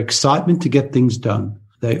 In their excitement to get things done,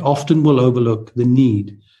 they often will overlook the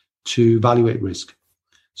need to evaluate risk.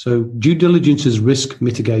 So due diligence is risk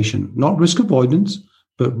mitigation, not risk avoidance,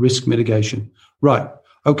 but risk mitigation. Right.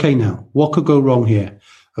 Okay, now, what could go wrong here?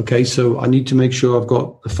 Okay, so I need to make sure I've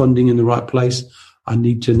got the funding in the right place. I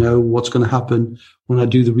need to know what's going to happen when I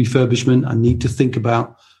do the refurbishment. I need to think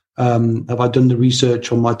about, have I done the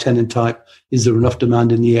research on my tenant type? Is there enough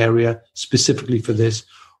demand in the area specifically for this?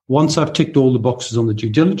 Once I've ticked all the boxes on the due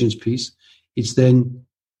diligence piece, it's then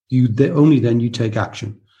only then you take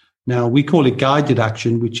action. Now, we call it guided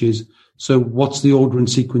action, which is, so what's the order and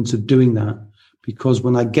sequence of doing that? Because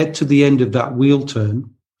when I get to the end of that wheel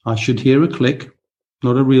turn, I should hear a click,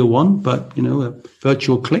 not a real one, but, a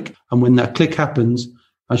virtual click. And when that click happens,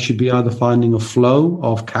 I should be either finding a flow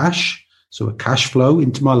of cash, so a cash flow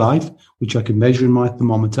into my life, which I can measure in my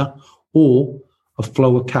thermometer, or a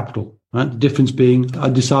flow of capital. Right? The difference being, I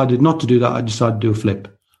decided not to do that. I decided to do a flip.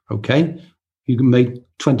 Okay. You can make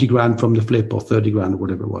 20 grand from the flip or 30 grand or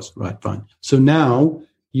whatever it was. Right. Fine. So now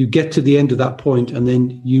you get to the end of that point and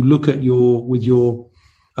then you look at with your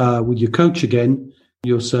coach again,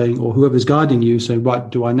 you're saying, or whoever's guiding you saying, right,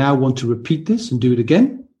 do I now want to repeat this and do it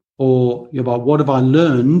again? Or about what have I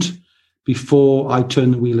learned before I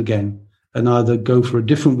turn the wheel again and either go for a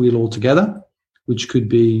different wheel altogether, which could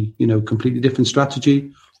be, completely different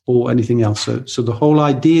strategy or anything else. So the whole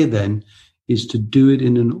idea then is to do it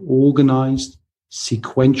in an organized,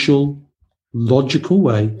 sequential, logical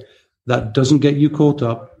way that doesn't get you caught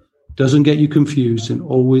up, doesn't get you confused, and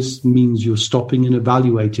always means you're stopping and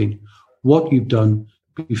evaluating what you've done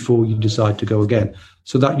before you decide to go again,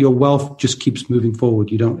 so that your wealth just keeps moving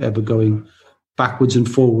forward. You don't ever going backwards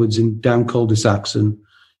and forwards in down cul-de-sacs and,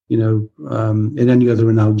 in any other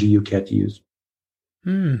analogy you care to use.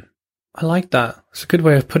 I like that. It's a good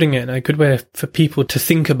way of putting it and a good way for people to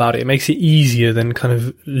think about it. It makes it easier than kind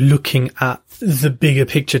of looking at the bigger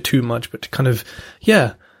picture too much, but to kind of,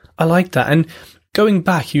 yeah, I like that. And going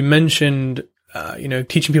back, you mentioned,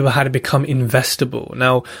 teaching people how to become investable.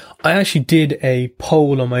 Now, I actually did a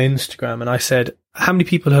poll on my Instagram and I said, how many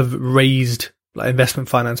people have raised investment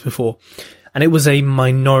finance before? And it was a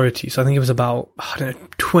minority. So I think it was about,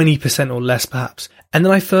 20% or less perhaps. And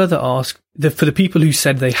then I further asked for the people who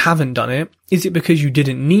said they haven't done it, is it because you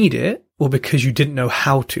didn't need it or because you didn't know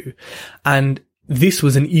how to? And this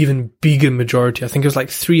was an even bigger majority. I think it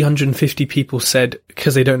was 350 people said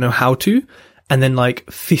because they don't know how to. And then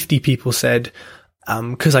 50 people said,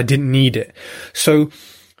 because I didn't need it. So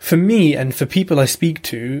for me and for people I speak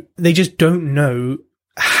to, they just don't know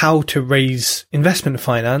how to raise investment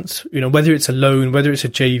finance, whether it's a loan, whether it's a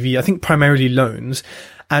JV, I think primarily loans.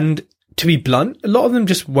 And to be blunt, a lot of them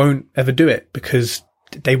just won't ever do it because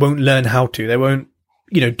they won't learn how to. They won't,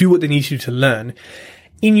 do what they need to learn.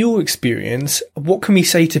 In your experience, what can we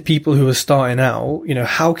say to people who are starting out?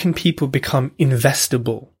 How can people become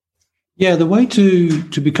investable? Yeah, the way to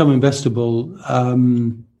become investable,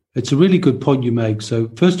 it's a really good point you make. So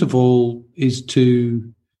first of all is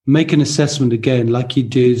to make an assessment again, like you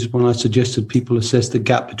did when I suggested people assess the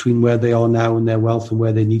gap between where they are now and their wealth and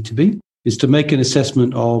where they need to be. is to make an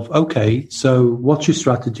assessment of, okay, so what's your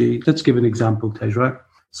strategy? Let's give an example, Tej, right?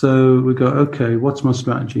 So we go, okay, what's my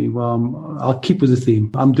strategy? Well, I'll keep with the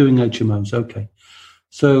theme. I'm doing HMOs. Okay.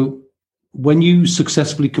 So when you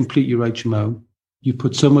successfully complete your HMO, you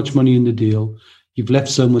put so much money in the deal, you've left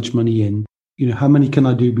so much money in, how many can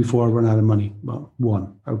I do before I run out of money? Well,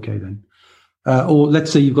 1. Okay, then. Or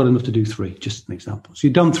let's say you've got enough to do 3, just an example. So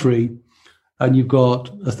you've done 3 and you've got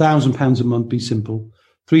 £1,000 a month, be simple,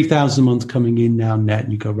 3,000 a month coming in now net.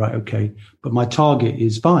 And you go, right, okay, but my target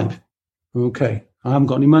is 5. Okay, I haven't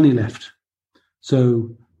got any money left.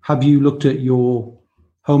 So have you looked at your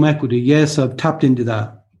home equity? Yes, I've tapped into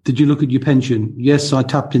that. Did you look at your pension? Yes, I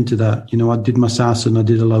tapped into that. I did my SAS and I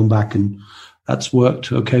did a loan back and that's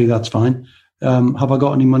worked. Okay, that's fine. Have I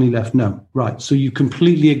got any money left? No. Right. So you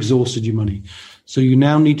completely exhausted your money. So you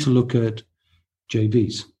now need to look at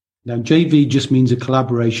JVs. Now, JV just means a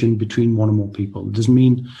collaboration between one or more people. It doesn't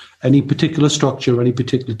mean any particular structure, any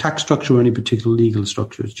particular tax structure, or any particular legal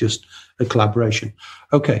structure. It's just a collaboration.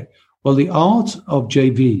 Okay. Well, the art of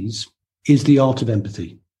JVs is the art of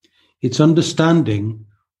empathy. It's understanding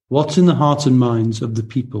what's in the hearts and minds of the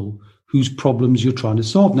people whose problems you're trying to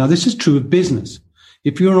solve. Now, this is true of business.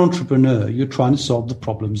 If you're an entrepreneur, you're trying to solve the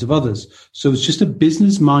problems of others. So it's just a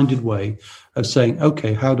business-minded way of saying,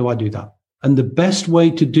 okay, how do I do that? And the best way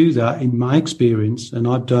to do that, in my experience, and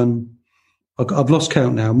I've lost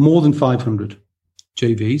count now, more than 500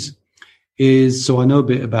 JVs, so I know a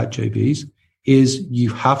bit about JVs, is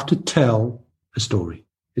you have to tell a story.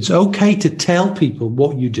 It's okay to tell people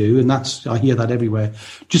what you do, and I hear that everywhere.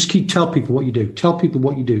 Just tell people what you do. Tell people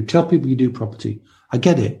what you do. Tell people you do property. I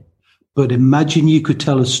get it. But imagine you could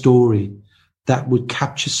tell a story that would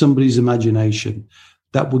capture somebody's imagination,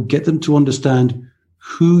 that would get them to understand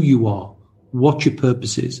who you are, what your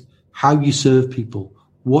purpose is, how you serve people,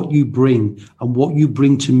 what you bring, and what you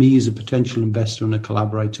bring to me as a potential investor and a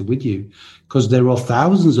collaborator with you. Because there are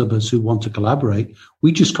thousands of us who want to collaborate.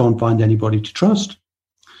 We just can't find anybody to trust.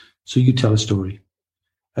 So you tell a story.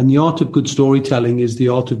 And the art of good storytelling is the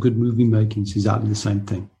art of good movie making. It's exactly the same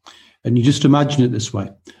thing. And you just imagine it this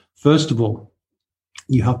way. First of all,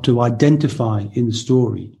 you have to identify in the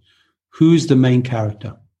story who's the main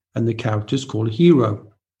character. And the character is called a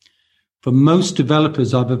hero. For most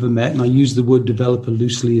developers I've ever met, and I use the word developer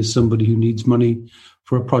loosely as somebody who needs money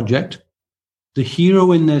for a project, the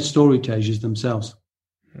hero in their story is themselves.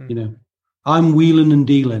 I'm wheeling and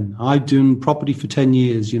dealing. I've done property for 10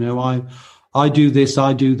 years. I do this,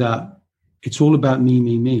 I do that. It's all about me,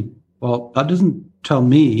 me, me. Well, that doesn't tell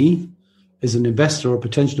me as an investor or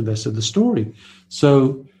potential investor the story.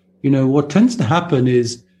 So, what tends to happen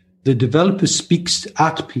is the developer speaks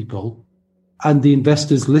at people and the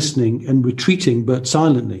investor's listening and retreating, but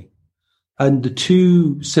silently. And the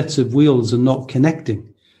two sets of wheels are not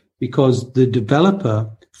connecting because the developer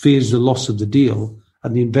fears the loss of the deal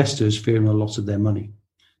and the investor is fearing the loss of their money.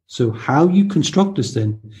 So how you construct this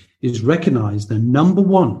then is recognize the number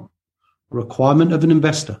one requirement of an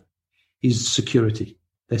investor is security.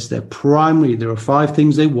 That's their primary. There are 5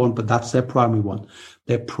 things they want, but that's their primary one.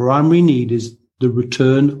 Their primary need is the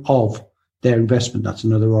return of their investment. That's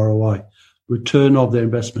another ROI. Return of their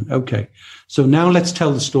investment. Okay. So now let's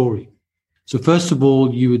tell the story. So first of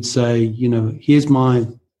all, you would say, here's my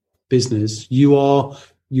business.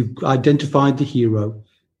 You've identified the hero.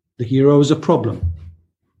 The hero is a problem.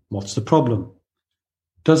 What's the problem?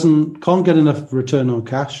 Can't get enough return on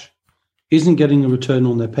cash, isn't getting a return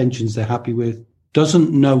on their pensions they're happy with,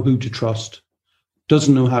 doesn't know who to trust,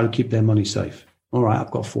 doesn't know how to keep their money safe. All right,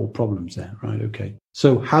 I've got 4 problems there, right? Okay.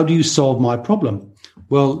 So how do you solve my problem?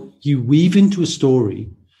 Well, you weave into a story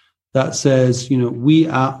that says, we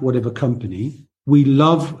at whatever company, we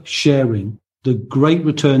love sharing the great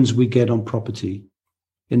returns we get on property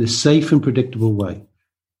in a safe and predictable way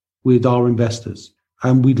with our investors.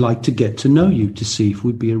 And we'd like to get to know you to see if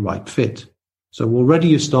we'd be a right fit. So already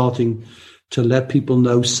you're starting to let people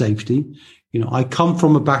know safety. I come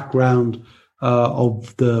from a background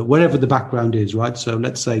of whatever the background is, right? So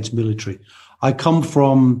let's say it's military. I come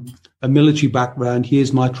from a military background.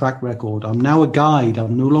 Here's my track record. I'm now a guide.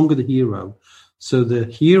 I'm no longer the hero. So the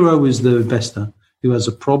hero is the investor who has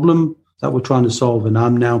a problem that we're trying to solve. And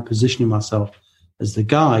I'm now positioning myself as the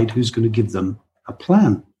guide who's going to give them a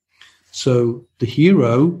plan. So the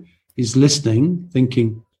hero is listening,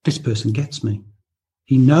 thinking, this person gets me.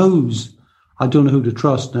 He knows I don't know who to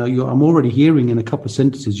trust. Now, I'm already hearing in a couple of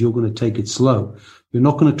sentences, you're going to take it slow. You're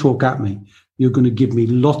not going to talk at me. You're going to give me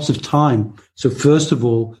lots of time. So first of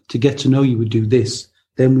all, to get to know you, we do this.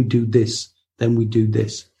 Then we do this. Then we do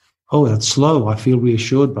this. Oh, that's slow. I feel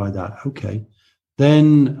reassured by that. Okay.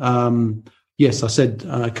 Then, Yes, I said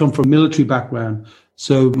I come from a military background.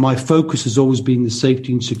 So my focus has always been the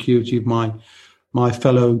safety and security of my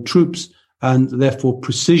fellow troops. And therefore,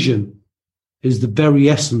 precision is the very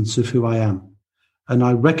essence of who I am. And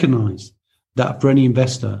I recognize that for any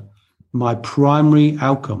investor, my primary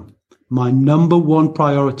outcome, my number one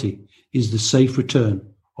priority is the safe return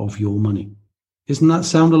of your money. Doesn't that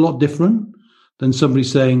sound a lot different than somebody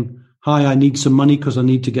saying, hi, I need some money because I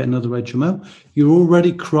need to get another HMO? You're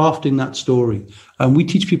already crafting that story. And we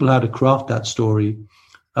teach people how to craft that story,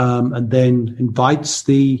 and then invites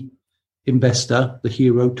the investor, the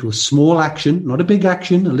hero, to a small action, not a big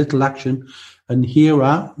action, a little action. And here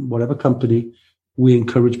at whatever company, we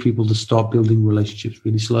encourage people to start building relationships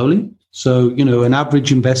really slowly. So, an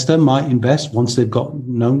average investor might invest once they've got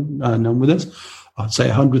known with us, I'd say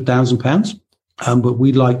 £100,000. But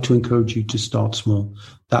we'd like to encourage you to start small.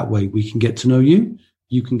 That way we can get to know you.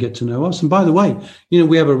 You can get to know us. And by the way,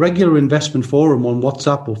 we have a regular investment forum on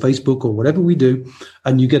WhatsApp or Facebook or whatever we do.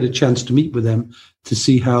 And you get a chance to meet with them to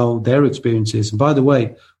see how their experience is. And by the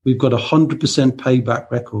way, we've got 100%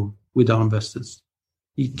 payback record with our investors.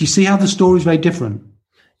 Do you see how the story is very different?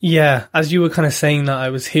 Yeah. As you were kind of saying that, I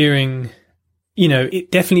was hearing,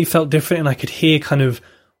 it definitely felt different, and I could hear kind of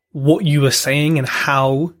what you were saying and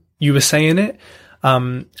how you were saying it.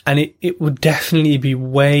 And it would definitely be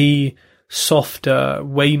way softer,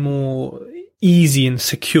 way more easy and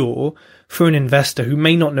secure for an investor who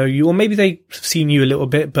may not know you, or maybe they've seen you a little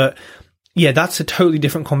bit, but yeah, that's a totally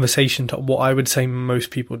different conversation to what I would say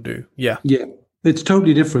most people do. Yeah. Yeah. It's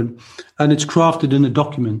totally different, and it's crafted in a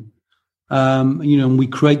document. And we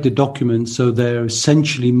create the documents, so they're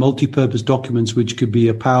essentially multi-purpose documents, which could be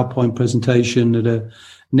a PowerPoint presentation at a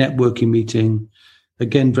networking meeting.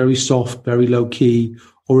 Again, very soft, very low key,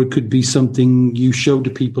 or it could be something you show to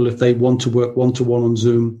people if they want to work one-to-one on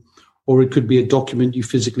Zoom, or it could be a document you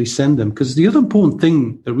physically send them. Because the other important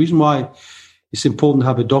thing, the reason why it's important to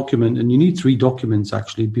have a document, and you need 3 documents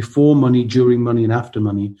actually: before money, during money, and after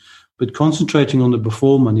money. But concentrating on the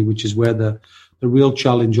before money, which is where the real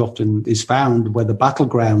challenge often is found, where the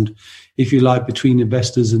battleground, if you like, between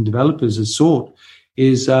investors and developers is sought,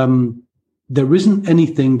 is there isn't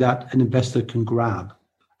anything that an investor can grab.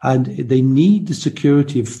 And they need the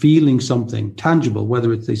security of feeling something tangible,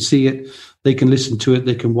 whether it's they see it, they can listen to it,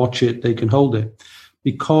 they can watch it, they can hold it.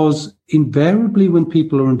 Because invariably when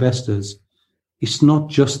people are investors, it's not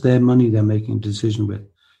just their money they're making a decision with.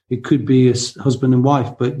 It could be a husband and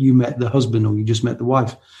wife, but you met the husband or you just met the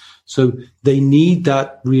wife. So they need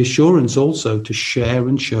that reassurance also to share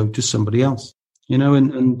and show to somebody else.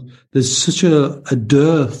 And there's such a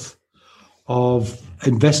dearth of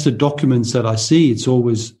investor documents that I see. It's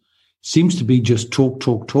always seems to be just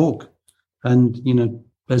talk. And,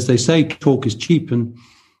 as they say, talk is cheap. And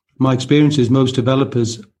my experience is most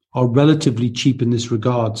developers are relatively cheap in this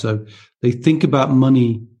regard. So they think about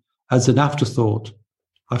money as an afterthought.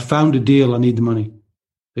 I found a deal, I need the money.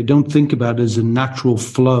 They don't think about it as a natural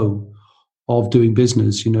flow of doing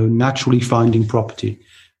business, naturally finding property,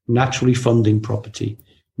 naturally funding property,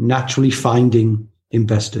 naturally finding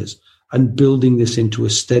investors, and building this into a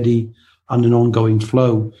steady and an ongoing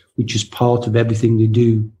flow, which is part of everything they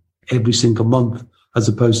do every single month, as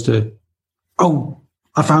opposed to,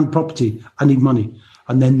 I found property, I need money.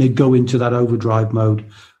 And then they go into that overdrive mode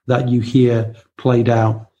that you hear played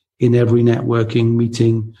out in every networking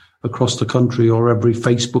meeting across the country, or every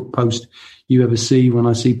Facebook post you ever see. When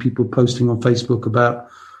I see people posting on Facebook about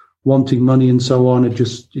wanting money and so on, it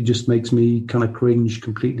just makes me kind of cringe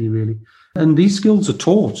completely, really. And these skills are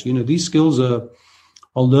taught. These skills are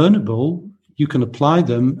learnable. You can apply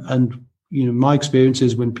them. And, my experience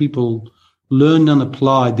is when people learn and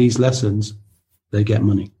apply these lessons, they get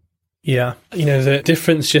money. Yeah. The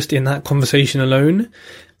difference just in that conversation alone,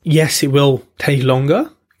 yes, it will take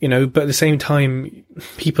longer, but at the same time,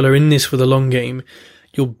 people are in this for the long game.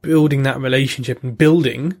 You're building that relationship, and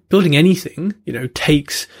building anything,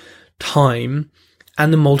 takes time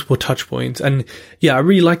and the multiple touch points. And yeah, I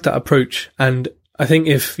really like that approach. And I think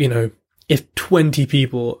if 20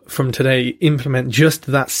 people from today implement just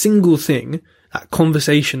that single thing, that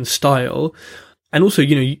conversation style, and also,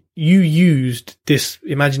 you used this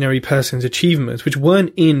imaginary person's achievements, which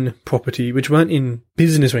weren't in property, which weren't in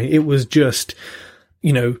business or anything. It was just,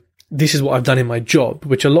 this is what I've done in my job,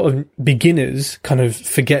 which a lot of beginners kind of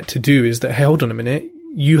forget to do, is that, hey, hold on a minute,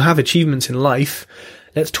 you have achievements in life.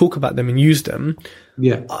 Let's talk about them and use them.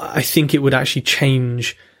 Yeah. I think it would actually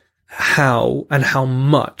change how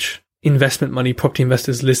much investment money property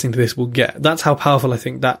investors listening to this will get. That's how powerful I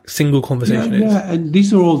think that single conversation is. Yeah, and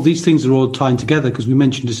these things are all tying together, because we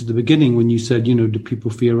mentioned this at the beginning when you said, do people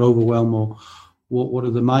fear overwhelm what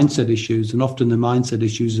are the mindset issues? And often the mindset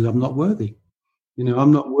issues is I'm not worthy.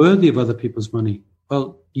 I'm not worthy of other people's money.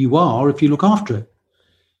 Well, you are if you look after it.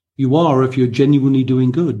 You are if you're genuinely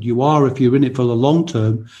doing good. You are if you're in it for the long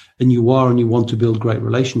term, and you want to build great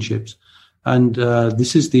relationships. And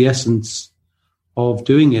this is the essence of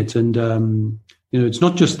doing it. And, it's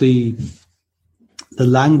not just the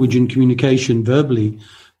language and communication verbally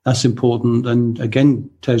that's important. And again,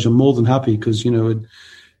 Tej, I'm more than happy because,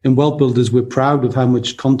 in Wealth Builders, we're proud of how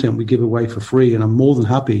much content we give away for free. And I'm more than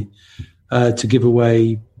happy to give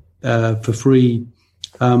away for free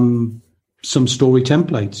some story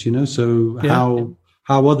templates, so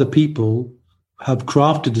how other people have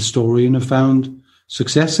crafted the story and have found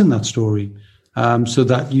success in that story, so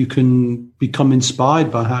that you can become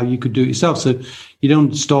inspired by how you could do it yourself. So you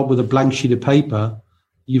don't start with a blank sheet of paper.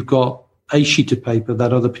 You've got a sheet of paper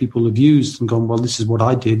that other people have used and gone, well, this is what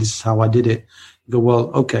I did. This is how I did it. You go, well,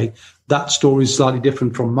 okay, that story is slightly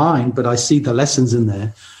different from mine, but I see the lessons in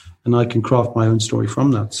there and I can craft my own story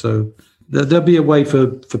from that. So there'll be a way for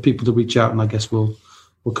people to reach out, and I guess we'll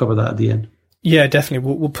cover that at the end. Yeah, definitely.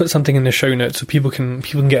 We'll put something in the show notes so people can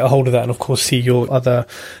get a hold of that, and of course see your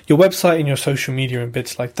website and your social media and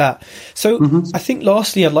bits like that. So I think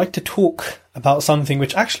lastly, I'd like to talk about something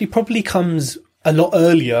which actually probably comes a lot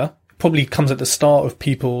earlier, probably comes at the start of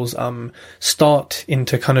people's start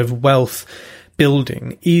into kind of wealth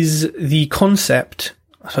building, is the concept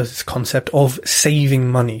of saving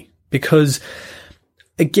money. Because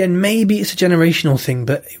again, maybe it's a generational thing,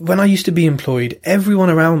 but when I used to be employed, everyone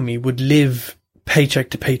around me would live paycheck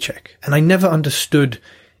to paycheck, and I never understood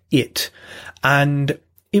it. And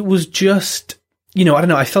it was just, I don't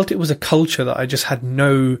know, I felt it was a culture that I just had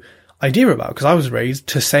no idea about, because I was raised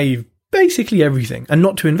to save basically everything and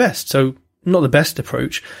not to invest. So not the best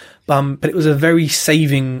approach, but it was a very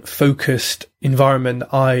saving focused environment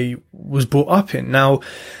that I was brought up in. Now,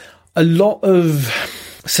 a lot of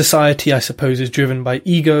society, I suppose, is driven by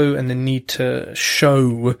ego and the need to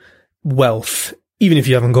show wealth, even if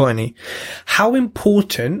you haven't got any. How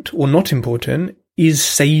important or not important is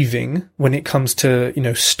saving when it comes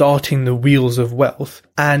to, starting the wheels of wealth?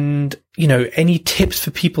 And, any tips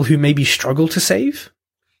for people who maybe struggle to save?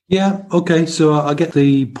 Yeah. Okay. So I get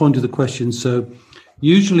the point of the question. So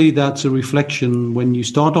usually that's a reflection when you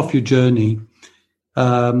start off your journey.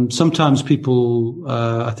 Sometimes people,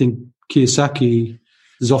 I think Kiyosaki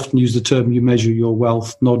has often used the term, you measure your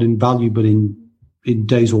wealth not in value, but in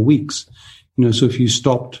days or weeks. So if you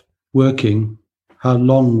stopped working, how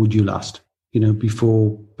long would you last,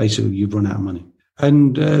 before basically you've run out of money?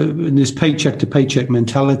 And in this paycheck to paycheck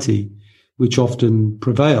mentality, which often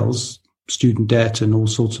prevails, student debt and all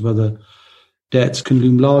sorts of other debts can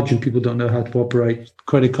loom large and people don't know how to operate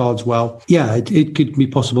credit cards well. Yeah, it could be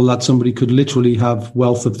possible that somebody could literally have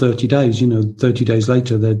wealth of 30 days. 30 days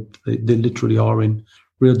later, they literally are in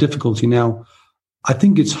real difficulty. Now, I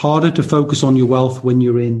think it's harder to focus on your wealth when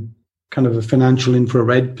you're in kind of a financial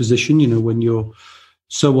infrared position, when you're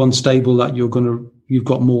so unstable that you've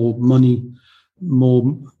got more money,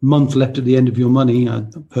 more month left at the end of your money.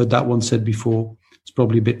 I've heard that one said before. It's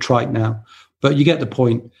probably a bit trite now, but you get the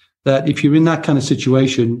point that if you're in that kind of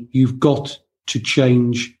situation, you've got to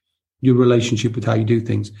change your relationship with how you do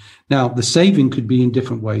things. Now, the saving could be in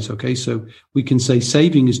different ways. Okay. So we can say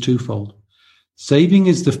saving is twofold. Saving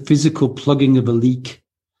is the physical plugging of a leak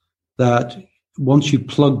that once you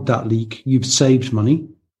plug that leak, you've saved money.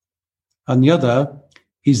 And the other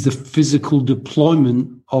is the physical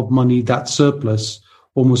deployment of money, that surplus,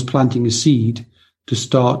 almost planting a seed to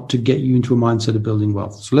start to get you into a mindset of building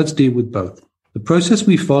wealth. So let's deal with both. The process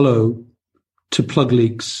we follow to plug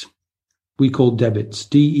leaks, we call debits,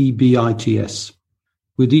 DEBITS.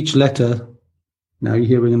 With each letter, now you're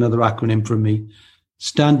hearing another acronym from me,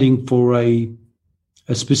 standing for a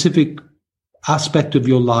specific aspect of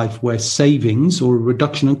your life where savings or a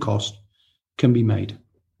reduction in cost can be made.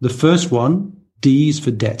 The first one, D, is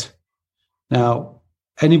for debt. Now,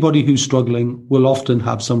 anybody who's struggling will often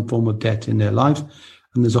have some form of debt in their life,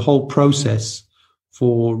 and there's a whole process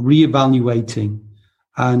for reevaluating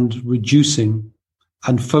and reducing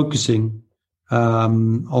and focusing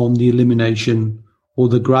on the elimination or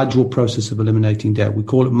the gradual process of eliminating debt. We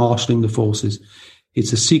call it marshalling the forces.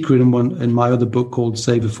 It's a secret in my other book called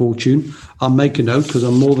Save a Fortune. I'll make a note because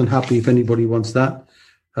I'm more than happy if anybody wants that.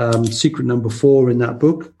 Secret number 4 in that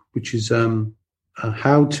book, which is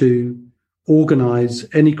how to organize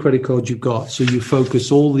any credit card you've got so you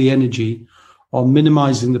focus all the energy on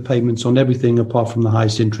minimizing the payments on everything apart from the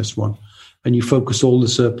highest interest one. And you focus all the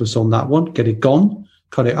surplus on that one, get it gone,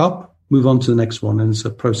 cut it up, move on to the next one. And it's a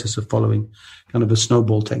process of following kind of a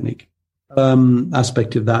snowball technique.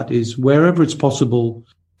 aspect of that is wherever it's possible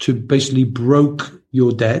to basically broke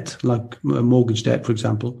your debt, like a mortgage debt, for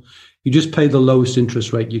example, you just pay the lowest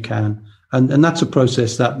interest rate you can. And that's a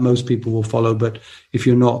process that most people will follow. But if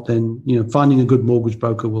you're not, then, finding a good mortgage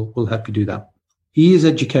broker will help you do that. E is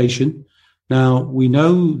education. Now, we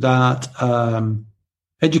know that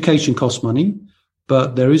education costs money,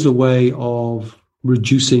 but there is a way of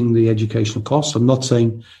reducing the educational costs. I'm not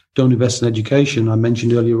saying don't invest in education. I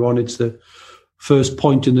mentioned earlier on, it's the first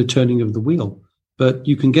point in the turning of the wheel. But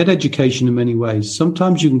you can get education in many ways.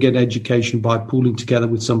 Sometimes you can get education by pooling together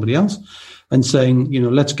with somebody else and saying,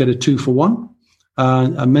 let's get a 2-for-1.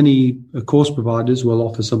 And many course providers will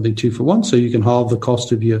offer something 2-for-1, so you can halve the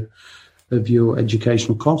cost of your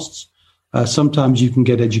educational costs. Sometimes you can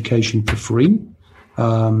get education for free.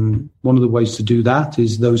 One of the ways to do that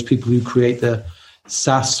is those people who create the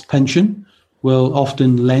SAS pension will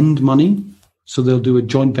often lend money. So they'll do a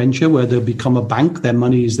joint venture where they'll become a bank. Their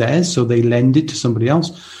money is theirs, so they lend it to somebody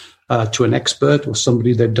else, to an expert or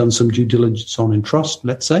somebody they've done some due diligence on in trust,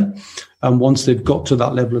 let's say. And once they've got to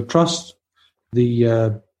that level of trust,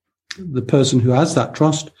 the person who has that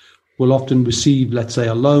trust will often receive, let's say,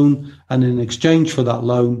 a loan, and in exchange for that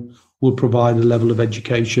loan will provide a level of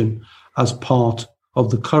education as part of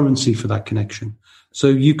the currency for that connection. So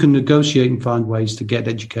you can negotiate and find ways to get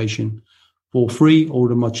education for free or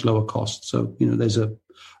at a much lower cost. So,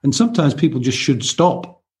 and sometimes people just should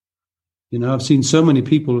stop. I've seen so many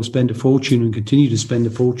people who spend a fortune and continue to spend a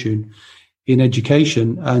fortune in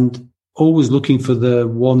education and always looking for the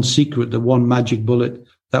one secret, the one magic bullet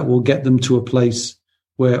that will get them to a place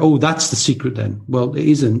where, that's the secret then. Well, it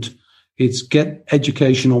isn't. It's get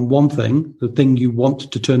education on one thing, the thing you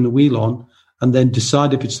want to turn the wheel on, and then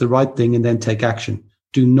decide if it's the right thing and then take action.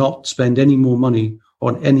 Do not spend any more money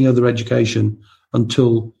on any other education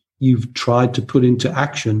until you've tried to put into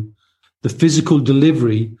action the physical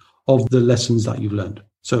delivery of the lessons that you've learned.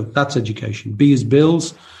 So that's education. B is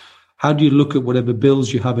bills. How do you look at whatever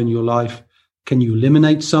bills you have in your life? Can you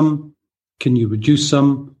eliminate some? Can you reduce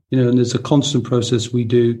some? And there's a constant process we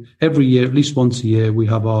do every year, at least once a year. We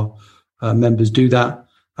have our members do that.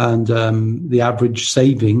 And the average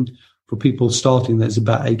saving for people starting there is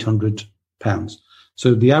about £800.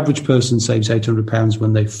 So the average person saves £800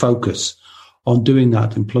 when they focus on doing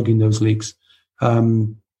that and plugging those leaks.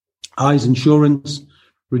 I is insurance,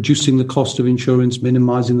 reducing the cost of insurance,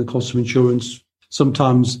 minimizing the cost of insurance,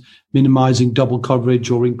 sometimes minimizing double coverage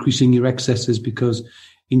or increasing your excesses, because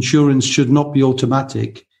insurance should not be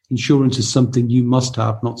automatic. Insurance is something you must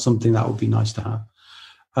have, not something that would be nice to have.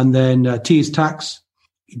 And then T is tax,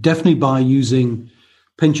 definitely by using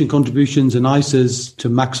pension contributions and ISAs to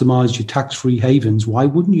maximize your tax-free havens. Why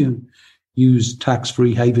wouldn't you use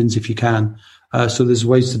tax-free havens if you can? So there's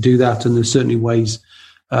ways to do that, and there's certainly ways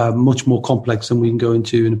much more complex than we can go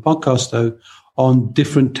into in a podcast, though, on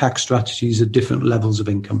different tax strategies at different levels of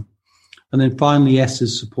income. And then finally, S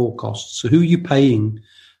is support costs. So who are you paying?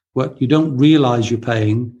 What you don't realize you're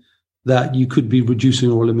paying that you could be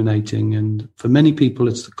reducing or eliminating. And for many people,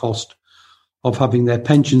 it's the cost of having their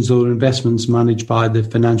pensions or investments managed by the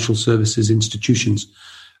financial services institutions.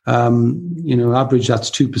 Average, that's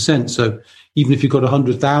 2%. So even if you've got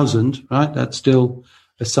 100,000, right, that's still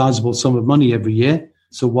a sizable sum of money every year.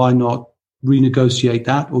 So why not renegotiate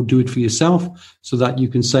that or do it for yourself so that you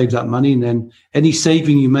can save that money? And then any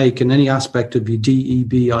saving you make in any aspect of your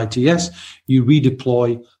DEBITS, you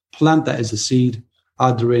redeploy, plant that as a seed,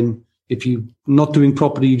 either in, if you're not doing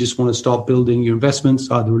property, you just want to start building your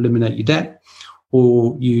investments, either eliminate your debt,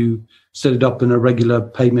 or you set it up in a regular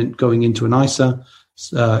payment going into an ISA,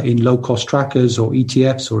 in low-cost trackers or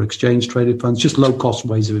ETFs or exchange-traded funds, just low-cost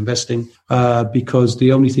ways of investing, because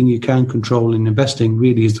the only thing you can control in investing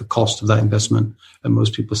really is the cost of that investment, and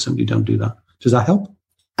most people simply don't do that. Does that help?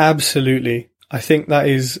 Absolutely. I think that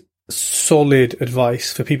is solid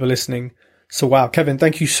advice for people listening. So, wow, Kevin,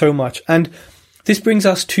 thank you so much. And this brings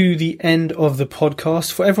us to the end of the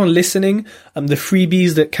podcast. For everyone listening, the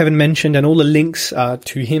freebies that Kevin mentioned and all the links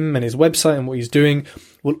to him and his website and what he's doing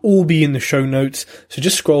will all be in the show notes. So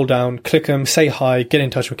just scroll down, click them, say hi, get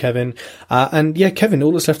in touch with Kevin. And yeah, Kevin,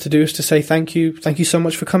 all that's left to do is to say thank you. Thank you so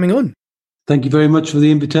much for coming on. Thank you very much for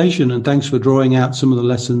the invitation, and thanks for drawing out some of the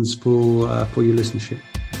lessons for your listenership.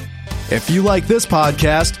 If you like this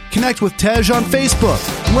podcast, connect with Tej on Facebook,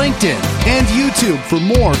 LinkedIn, and YouTube for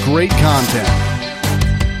more great content.